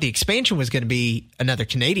 I thought the expansion was going to be another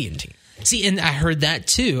Canadian team. See, and I heard that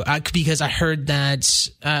too, because I heard that,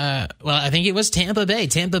 I think it was Tampa Bay.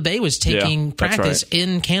 Tampa Bay was taking practice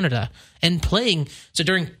in Canada and playing. So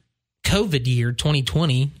during COVID year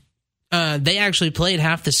 2020, they actually played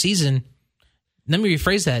half the season. Let me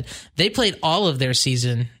rephrase that. They played all of their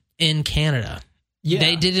season in Canada. Yeah.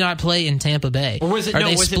 They did not play in Tampa Bay. Or was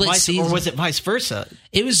it vice versa?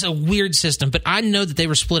 It was a weird system, but I know that they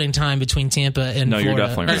were splitting time between Tampa and Florida. You're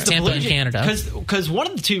definitely right. Tampa and Canada. Because one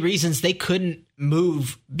of the two reasons they couldn't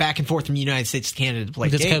move back and forth from the United States to Canada to play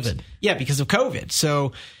games. COVID. Yeah, because of COVID.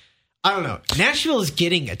 So, I don't know. Nashville is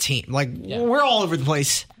getting a team. We're all over the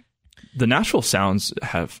place. The Nashville Sounds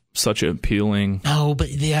have such an appealing... Oh, but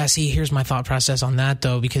see, here's my thought process on that,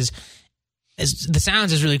 though, because... the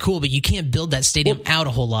Sounds is really cool, but you can't build that stadium out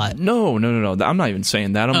a whole lot. No. I'm not even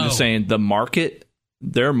saying that. I'm just saying their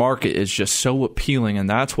market is just so appealing, and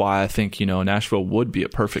that's why I think, Nashville would be a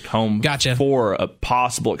perfect home for a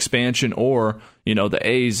possible expansion, or, the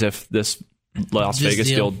A's if this Las Vegas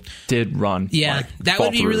deal did run. Yeah, that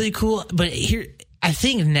would be really cool. But here, I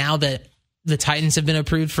think now that the Titans have been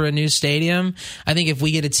approved for a new stadium, I think if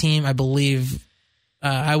we get a team, I believe...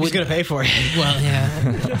 Who's going to pay for it? Well,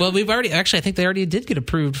 yeah. Well, I think they already did get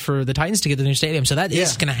approved for the Titans to get the new stadium. So that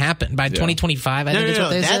is going to happen by 2025. I think that's what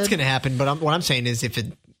they said. That's going to happen. But what I'm saying is who's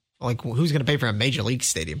going to pay for a major league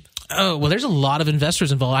stadium? Oh, well, there's a lot of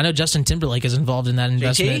investors involved. I know Justin Timberlake is involved in that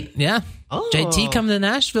investment. JT? Yeah. Oh. JT coming to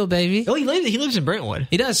Nashville, baby. Oh, he lives in Brentwood.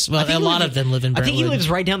 He does. Well, a lot of them live in Brentwood. I think he lives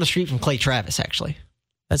right down the street from Clay Travis, actually.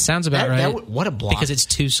 That sounds about right. What a block. Because it's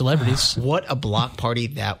two celebrities. What a block party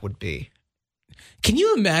that would be. Can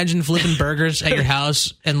you imagine flipping burgers at your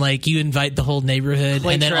house and you invite the whole neighborhood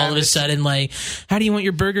and then all of a sudden how do you want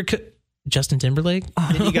your burger cooked? Justin Timberlake?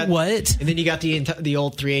 What? And then you got the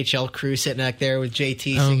old 3HL crew sitting back there with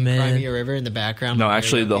JT singing Cry Me a River in the background. No,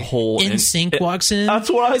 actually the whole... NSYNC walks in?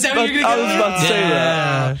 That's what I was about to say.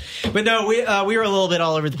 That. But no, we were a little bit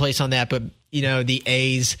all over the place on that, but the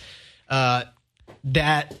A's,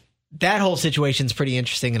 that whole situation's pretty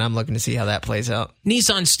interesting, and I'm looking to see how that plays out.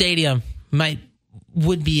 Nissan Stadium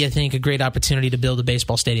would be, I think, a great opportunity to build a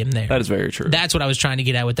baseball stadium there. That is very true. That's what I was trying to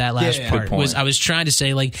get at with that last part. I was trying to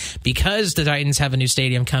say, because the Titans have a new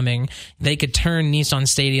stadium coming, they could turn Nissan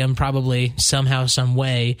Stadium probably somehow, some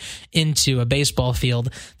way into a baseball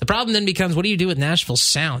field. The problem then becomes, what do you do with Nashville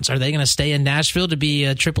Sounds? Are they going to stay in Nashville to be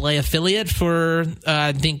a AAA affiliate for,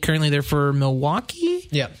 I think currently they're for Milwaukee?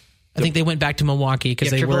 Yeah. I think they went back to Milwaukee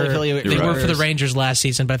because they were for the Rangers last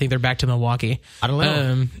season, but I think they're back to Milwaukee. I don't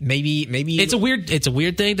know. Maybe it's a weird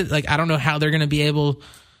thing that I don't know how they're going to be able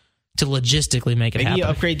to logistically make it happen. Maybe you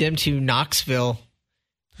upgrade them to Knoxville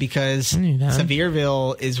because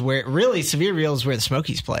Sevierville is where the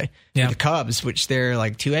Smokies play. Yeah, the Cubs, which they're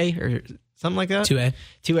 2A or something like that. 2A.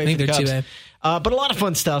 I think they're Cubs. 2A. But a lot of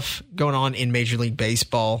fun stuff going on in Major League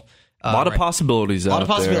Baseball. A lot of possibilities out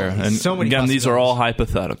there. And so many again, these are all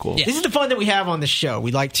hypothetical. Yeah. This is the fun that we have on the show. We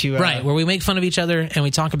like to... where we make fun of each other and we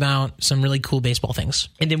talk about some really cool baseball things.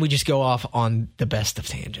 And then we just go off on the best of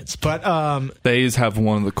tangents. But the A's have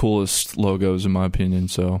one of the coolest logos, in my opinion,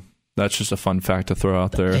 so that's just a fun fact to throw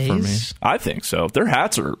out there for me. I think so. Their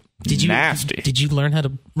hats are nasty. Did you learn how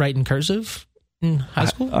to write in cursive in high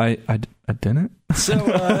school? I didn't. So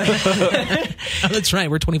that's right.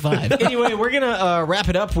 We're 25. Anyway, we're gonna wrap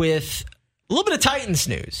it up with a little bit of Titans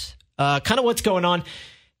news. Kind of what's going on.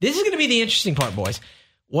 This is going to be the interesting part, boys.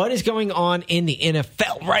 What is going on in the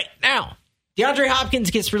NFL right now? DeAndre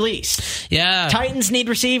Hopkins gets released. Yeah. Titans need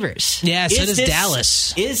receivers. Yeah, so does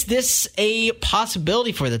Dallas. Is this a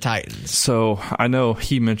possibility for the Titans? So I know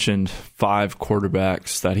he mentioned 5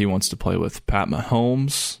 quarterbacks that he wants to play with: Pat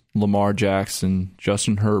Mahomes, Lamar Jackson,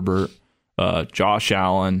 Justin Herbert, Josh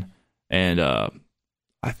Allen, and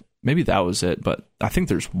Maybe that was it, but I think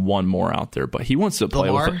there's one more out there. But he wants to play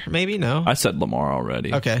Lamar, with maybe? No. I said Lamar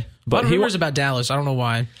already. Okay. But he rumors about Dallas. I don't know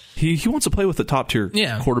why. He wants to play with a top-tier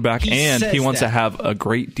quarterback, and he wants to have a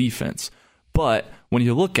great defense. But when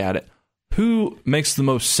you look at it, who makes the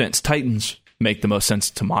most sense? Titans make the most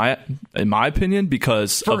sense in my opinion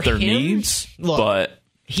because of their needs. Look, but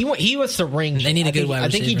he wants the ring. They need a good wide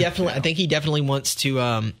receiver. I think he definitely wants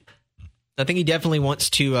to.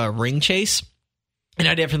 Ring chase, and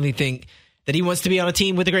I definitely think that he wants to be on a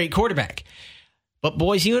team with a great quarterback. But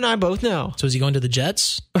boys, you and I both know. So is he going to the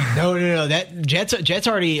Jets? No. That Jets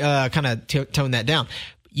already kind of toned that down.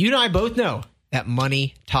 You and I both know that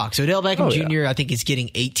money talks. Odell Beckham Jr. I think is getting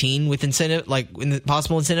 18 with incentive, like in the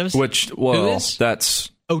possible incentives.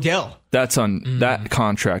 That's Odell. That's that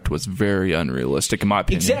contract was very unrealistic in my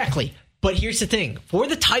opinion. Exactly. But here's the thing: for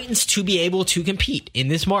the Titans to be able to compete in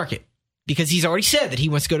this market, because he's already said that he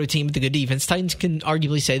wants to go to a team with a good defense, Titans can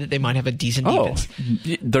arguably say that they might have a decent defense.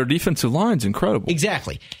 Their defensive line's incredible.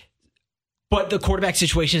 Exactly. But the quarterback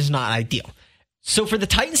situation is not ideal. So for the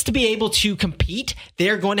Titans to be able to compete,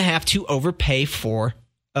 they're going to have to overpay for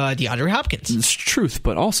DeAndre Hopkins. It's truth,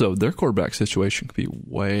 but also their quarterback situation could be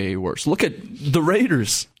way worse. Look at the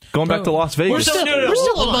Raiders going back to Las Vegas. We're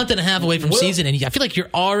still a month and a half away from season, and I feel like you're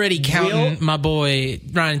already counting my boy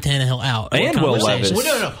Ryan Tannehill out. And Will Levis.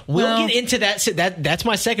 No. We'll get into that. That's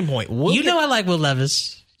my second point. I like Will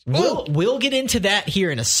Levis. We'll get into that here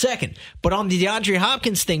in a second. But on the DeAndre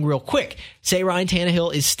Hopkins thing real quick, say Ryan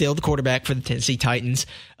Tannehill is still the quarterback for the Tennessee Titans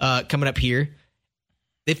coming up here.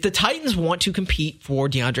 If the Titans want to compete for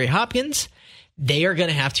DeAndre Hopkins, they are going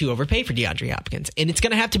to have to overpay for DeAndre Hopkins. And it's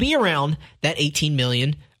going to have to be around that $18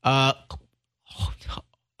 million. I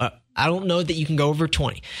don't know that you can go over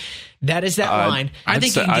 20. That is that line. I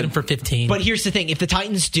think you can get him for 15. But here's the thing. If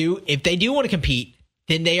they do want to compete,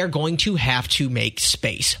 then they are going to have to make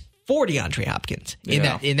space for DeAndre Hopkins.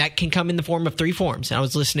 And that can come in the form of three forms. And I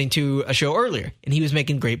was listening to a show earlier, and he was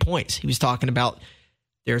making great points. He was talking about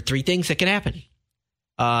there are three things that can happen.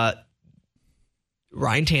 Ryan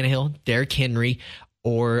Tannehill, Derrick Henry,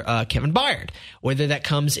 or Kevin Byard. Whether that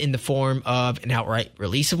comes in the form of an outright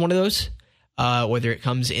release of one of those, whether it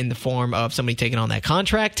comes in the form of somebody taking on that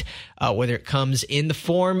contract, whether it comes in the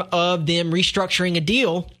form of them restructuring a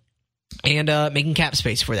deal and making cap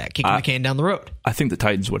space for that, kicking the can down the road. I think the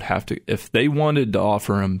Titans would have to, if they wanted to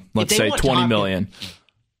offer him, let's say $20 million,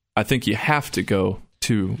 I think you have to go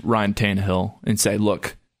to Ryan Tannehill and say,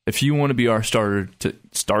 look, if you want to be our starter to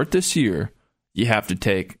start this year, you have to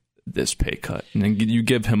take this pay cut, and then you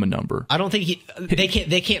give him a number. I don't think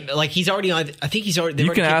they can't like he's already on. I think he's already.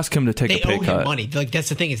 You can ask him to take a pay cut. They owe him money. Like that's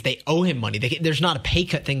the thing is they owe him money. There's not a pay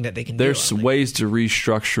cut thing that they can. There's ways to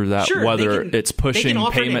restructure that. Sure, whether it's pushing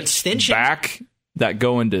payments back that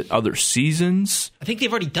go into other seasons. I think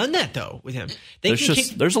they've already done that though with him.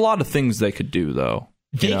 There's a lot of things they could do though.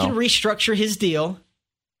 They can restructure his deal,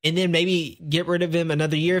 and then maybe get rid of him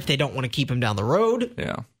another year if they don't want to keep him down the road.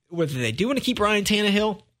 Yeah. Whether they do want to keep Ryan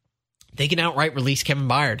Tannehill, they can outright release Kevin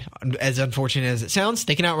Byard. As unfortunate as it sounds,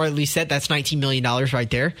 they can outright release that. That's $19 million right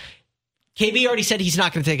there. KB already said he's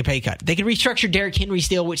not going to take a pay cut. They can restructure Derrick Henry's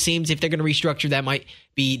deal, which seems if they're going to restructure, that might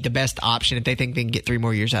be the best option if they think they can get 3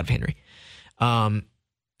 more years out of Henry.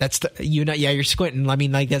 You're squinting. I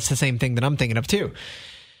mean, like that's the same thing that I'm thinking of too.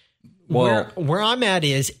 Well, where I'm at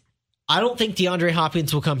is I don't think DeAndre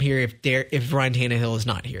Hopkins will come here if Ryan Tannehill is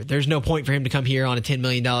not here. There's no point for him to come here on a $10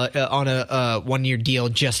 million on a 1-year deal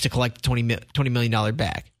just to collect $20 million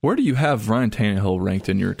back. Where do you have Ryan Tannehill ranked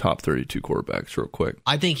in your top 32 quarterbacks, real quick?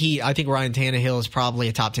 I think Ryan Tannehill is probably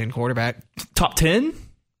a top 10 quarterback. Top 10?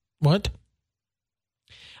 What?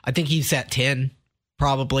 I think he's at 10,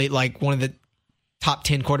 probably like one of the top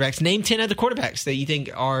 10 quarterbacks. Name 10 other quarterbacks that you think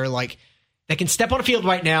are like that can step on a field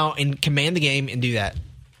right now and command the game and do that.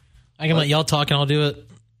 I can let y'all talk and I'll do it.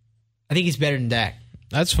 I think he's better than Dak.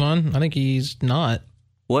 That's fun. I think he's not.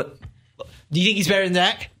 What? Do you think he's better than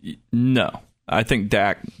Dak? No. I think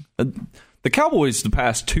Dak... the Cowboys, the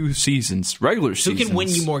past 2 seasons, regular seasons... Who can win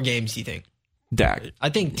you more games, do you think? Dak. I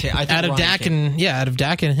think out of Dak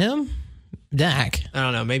and him? Dak. I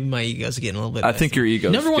don't know. Maybe my ego's getting a little bit... I think your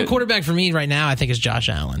ego's Number one quarterback for me right now, I think, is Josh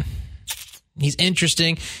Allen. He's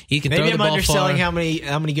interesting. He can throw the ball far. Maybe I'm underselling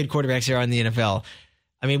how many good quarterbacks there are in the NFL.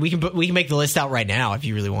 I mean, we can make the list out right now if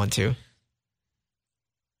you really want to.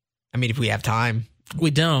 I mean, if we have time.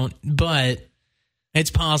 We don't, but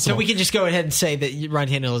it's possible. So we can just go ahead and say that Ryan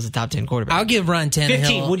Tannehill is a top 10 quarterback. I'll give Ryan Tannehill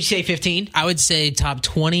 15. Would you say 15? I would say top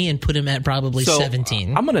 20 and put him at probably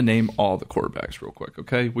 17. I'm going to name all the quarterbacks real quick,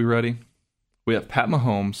 okay? We ready? We have Pat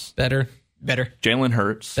Mahomes. Better. Jalen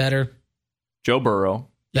Hurts. Better. Joe Burrow.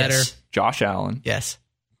 Better. Josh Allen. Yes.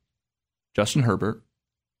 Justin Herbert.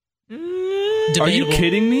 Debatable. Are you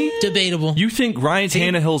kidding me? Debatable. You think Ryan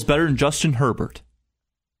Tannehill is better than Justin Herbert?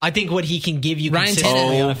 I think what he can give you Ryan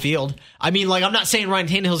consistently Tannehill. on the field. I mean, like, I'm not saying Ryan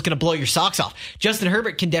Tannehill is going to blow your socks off. Justin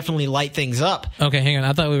Herbert can definitely light things up. Okay, hang on.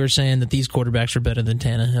 I thought we were saying that these quarterbacks are better than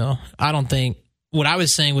Tannehill. I don't think. What I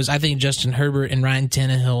was saying was I think Justin Herbert and Ryan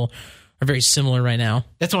Tannehill are very similar right now.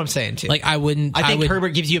 That's what I'm saying, too. Like, I think Herbert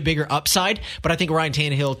gives you a bigger upside, but I think Ryan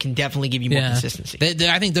Tannehill can definitely give you more consistency.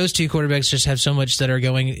 I think those two quarterbacks just have so much that are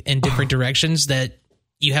going in different directions that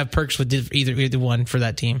you have perks with either one for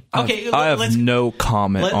that team. Okay, I have no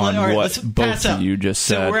comment on what both of you just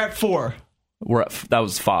said. So we're at 4. That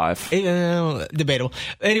was 5. Debatable.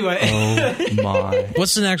 Anyway. Oh, my.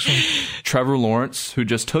 What's the next one? Trevor Lawrence, who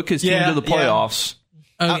just took his team to the playoffs.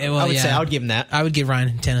 Okay, well, I would say I would give him that. I would give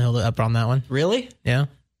Ryan Tannehill the up on that one. Really? Yeah.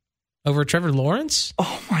 Over Trevor Lawrence?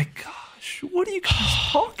 Oh, my gosh. What are you guys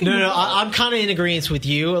talking about? No, I'm kind of in agreement with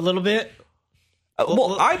you a little bit.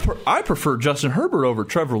 Well, I prefer Justin Herbert over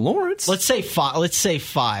Trevor Lawrence. Let's say 5. Let's say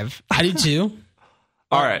 5. I do too.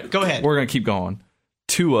 All right. Go ahead. We're going to keep going.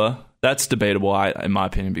 Tua, that's debatable, in my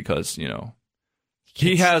opinion, because,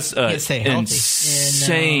 he has insane.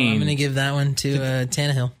 I'm going to give that one to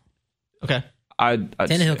Tannehill. Okay.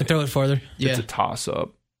 Tannehill can throw it farther. It's a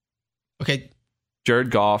toss-up. Okay.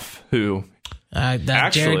 Jared Goff, who...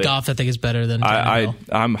 Jared Goff, I think, is better than Tannehill.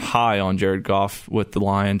 I'm high on Jared Goff with the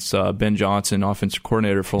Lions. Ben Johnson, offensive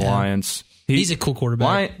coordinator for the Lions. He's a cool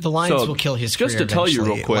quarterback. The Lions will kill his career just to tell you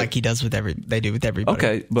real quick, like he does with everybody.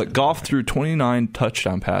 Okay, but Goff threw 29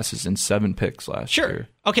 touchdown passes and 7 picks last year.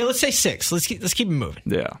 Okay, let's say 6. Let's keep it moving.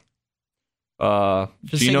 Yeah.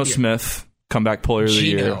 Geno Smith, comeback player of the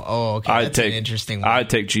year. Oh, okay. That's an interesting one. I'd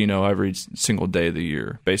take Geno every single day of the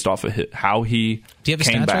year based off of how he Do you have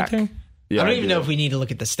came a stats back. right there? Yeah, I don't even know if we need to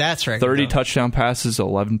look at the stats right 30 now. touchdown passes,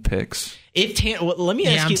 11 picks. Let me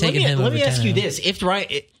ask you. Let me ask you this: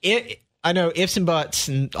 I know ifs and buts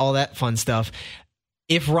and all that fun stuff.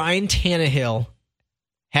 If Ryan Tannehill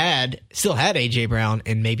still had AJ Brown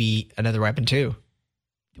and maybe another weapon too,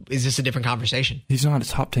 is this a different conversation? He's not a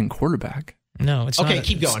top 10 quarterback. No, it's okay. not.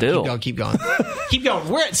 Keep going. Still. Keep going. Keep going.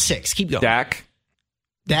 We're at 6. Keep going. Dak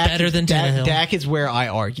better than Tannehill. Dak is where I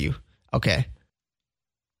argue. Okay.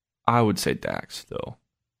 I would say Dak still.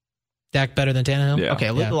 Dak better than Tannehill? Yeah.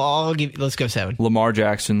 Okay, let's go 7. Lamar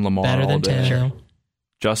Jackson, Better than day. Tannehill. Sure.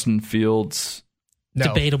 Justin Fields. No.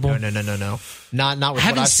 Debatable. No. Not with what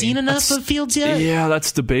Haven't I've seen seen. enough of Fields yet? Yeah,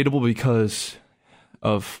 that's debatable because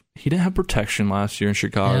he didn't have protection last year in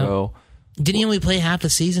Chicago. Yeah. Didn't he only play half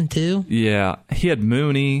the season too? Yeah. He had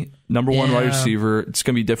Mooney, number 1 wide receiver. It's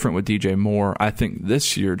going to be different with DJ Moore. I think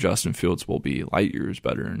this year Justin Fields will be light years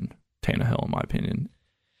better than Tannehill, in my opinion.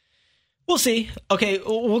 We'll see. Okay,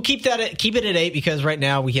 we'll keep it at 8 because right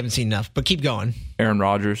now we haven't seen enough. But keep going. Aaron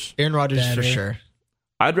Rodgers. For sure.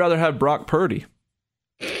 I'd rather have Brock Purdy.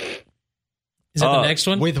 Is that the next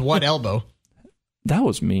one? With what elbow? That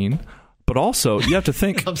was mean. But also, you have to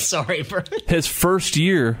think. I'm sorry, bro. His first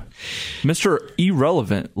year, Mr.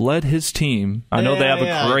 Irrelevant led his team. I know they have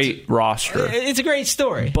a great roster. It's a great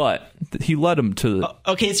story. But he led them to the...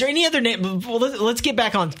 Okay, is there any other name? Well, let's get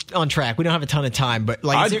back on track. We don't have a ton of time, but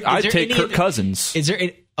like, I'd take Kirk Cousins. Is there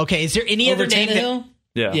any Over other name? Tannehill?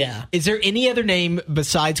 Yeah. Is there any other name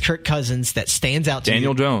besides Kirk Cousins that stands out to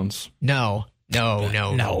Daniel you? Jones. No.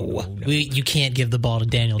 You can't give the ball to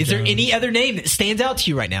Daniel Jones. Is there any other name that stands out to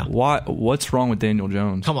you right now? What's wrong with Daniel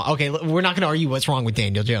Jones? Come on. Okay, we're not going to argue what's wrong with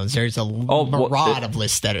Daniel Jones. There's a mirage of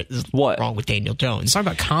lists that is wrong with Daniel Jones. Let's talk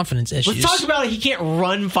about confidence issues. Let's talk about he can't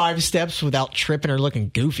run 5 steps without tripping or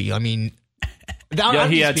looking goofy. I mean,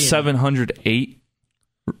 he had 708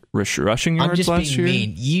 rushing yards last year.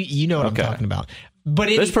 Mean. You know what I'm talking about. But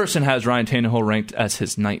this person has Ryan Tannehill ranked as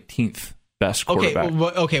his 19th best quarterback.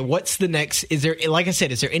 Okay, what's the next? Is there, like I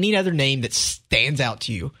said, is there any other name that stands out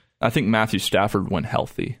to you? I think Matthew Stafford went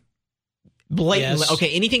healthy. Blatantly, yes. Okay.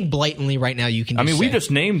 Anything blatantly right now you can. I mean, we say.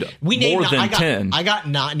 just named more than 10. I got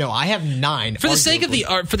 9. No, I have 9. For the sake of the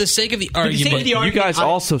argument, you guys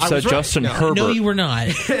also said Justin Herbert. No, you were not.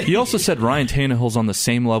 You also said Ryan Tannehill's on the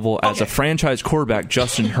same level as a franchise quarterback,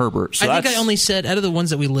 Justin Herbert. So I think I only said out of the ones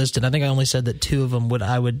that we listed, I think I only said that 2 of them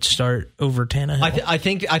I would start over Tannehill. I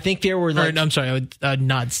think there were. Like, I'm sorry, I would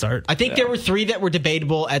not start. I think there were 3 that were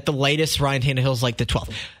debatable. At the latest, Ryan Tannehill's like the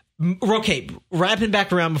 12th. Okay, wrapping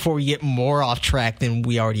back around before we get more off track than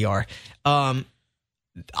we already are.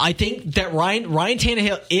 I think that Ryan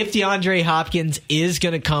Tannehill, if DeAndre Hopkins is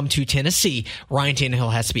going to come to Tennessee, Ryan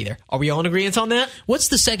Tannehill has to be there. Are we all in agreement on that? What's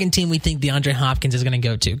the second team we think DeAndre Hopkins is going to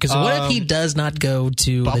go to? Because what if he does not go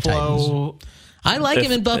to Buffalo? The Titans? I like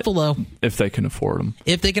him in Buffalo. If they can afford him.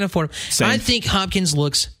 If they can afford him. I think Hopkins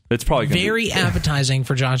looks It's probably gonna very appetizing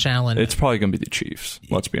for Josh Allen. It's probably going to be the Chiefs.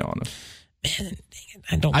 Let's be honest. Man,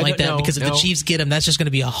 I don't like that because if the Chiefs get him, that's just going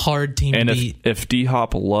to be a hard team to beat. And if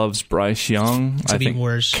D-Hop loves Bryce Young, I think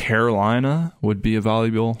worse. Carolina would be a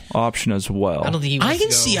valuable option as well. I don't think I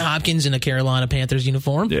can see Hopkins in a Carolina Panthers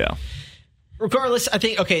uniform. Yeah. Regardless, I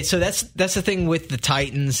think so that's the thing with the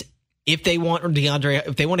Titans. If they want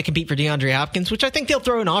to compete for DeAndre Hopkins, which I think they'll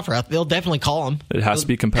throw an offer out, they'll definitely call him. It has to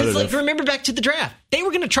be competitive. Like, remember back to the draft, they were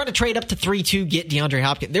going to try to trade up to 3-2, get DeAndre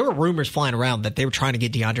Hopkins. There were rumors flying around that they were trying to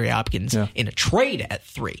get DeAndre Hopkins in a trade at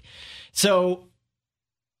 3. So,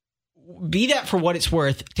 be that for what it's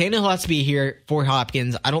worth, Tannehill has to be here for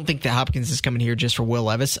Hopkins. I don't think that Hopkins is coming here just for Will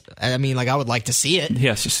Levis. I mean, I would like to see it. He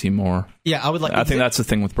has to see more. Yeah, I would like. I think that's the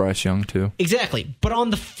thing with Bryce Young too. Exactly, but on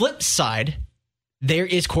the flip side, there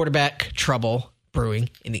is quarterback trouble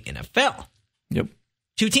brewing in the NFL. Yep.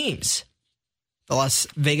 2 teams, the Las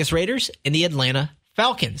Vegas Raiders and the Atlanta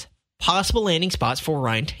Falcons. Possible landing spots for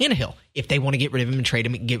Ryan Tannehill if they want to get rid of him and trade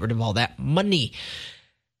him and get rid of all that money.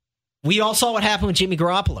 We all saw what happened with Jimmy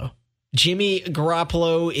Garoppolo. Jimmy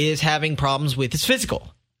Garoppolo is having problems with his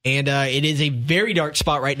physical. And it is a very dark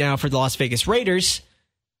spot right now for the Las Vegas Raiders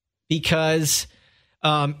because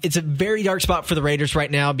it's a very dark spot for the Raiders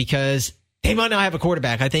right now because they might not have a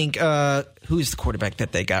quarterback. I think, who's the quarterback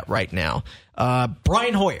that they got right now?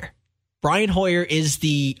 Brian Hoyer. Brian Hoyer is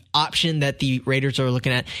the option that the Raiders are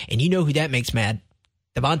looking at. And you know who that makes mad?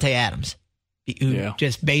 Devontae Adams, who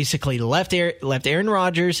just basically left Aaron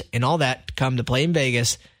Rodgers and all that to come to play in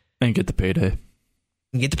Vegas. And get the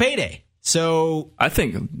payday. So I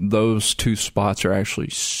think those 2 spots are actually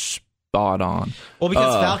spot on. Well,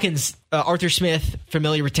 because Falcons, Arthur Smith,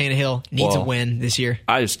 familiar with Tannehill, needs a win this year.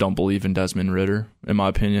 I just don't believe in Desmond Ridder, in my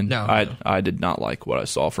opinion. No. I did not like what I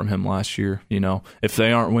saw from him last year. If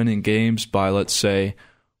they aren't winning games by, let's say,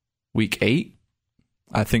 week 8,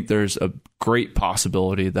 I think there's a great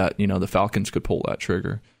possibility that, the Falcons could pull that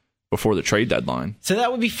trigger before the trade deadline. So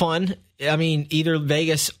that would be fun. I mean, either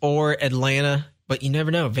Vegas or Atlanta, but you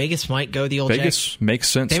never know. Vegas might go the old Vegas makes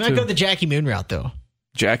sense. They might go the Jackie Moon route, though.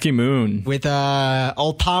 Jackie Moon. With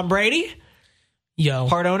old Tom Brady,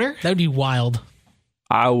 part owner. That would be wild.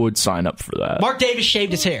 I would sign up for that. Mark Davis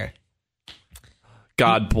shaved his hair.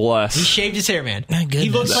 God bless. He shaved his hair, man. My goodness. He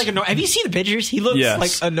looks like have you seen the pictures? He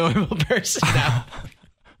looks like a normal person now.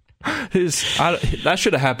 That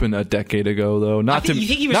should have happened a decade ago, though. You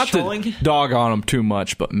think he was trolling? To dog on him too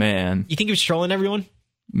much, but man. You think he was trolling everyone?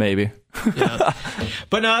 Maybe. Yeah.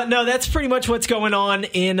 But no, that's pretty much what's going on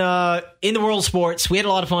in the world of sports. We had a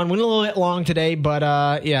lot of fun. Went a little bit long today, but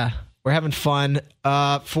we're having fun.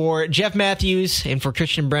 For Jeff Matthews and for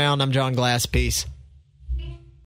Christian Brown, I'm John Glass. Peace.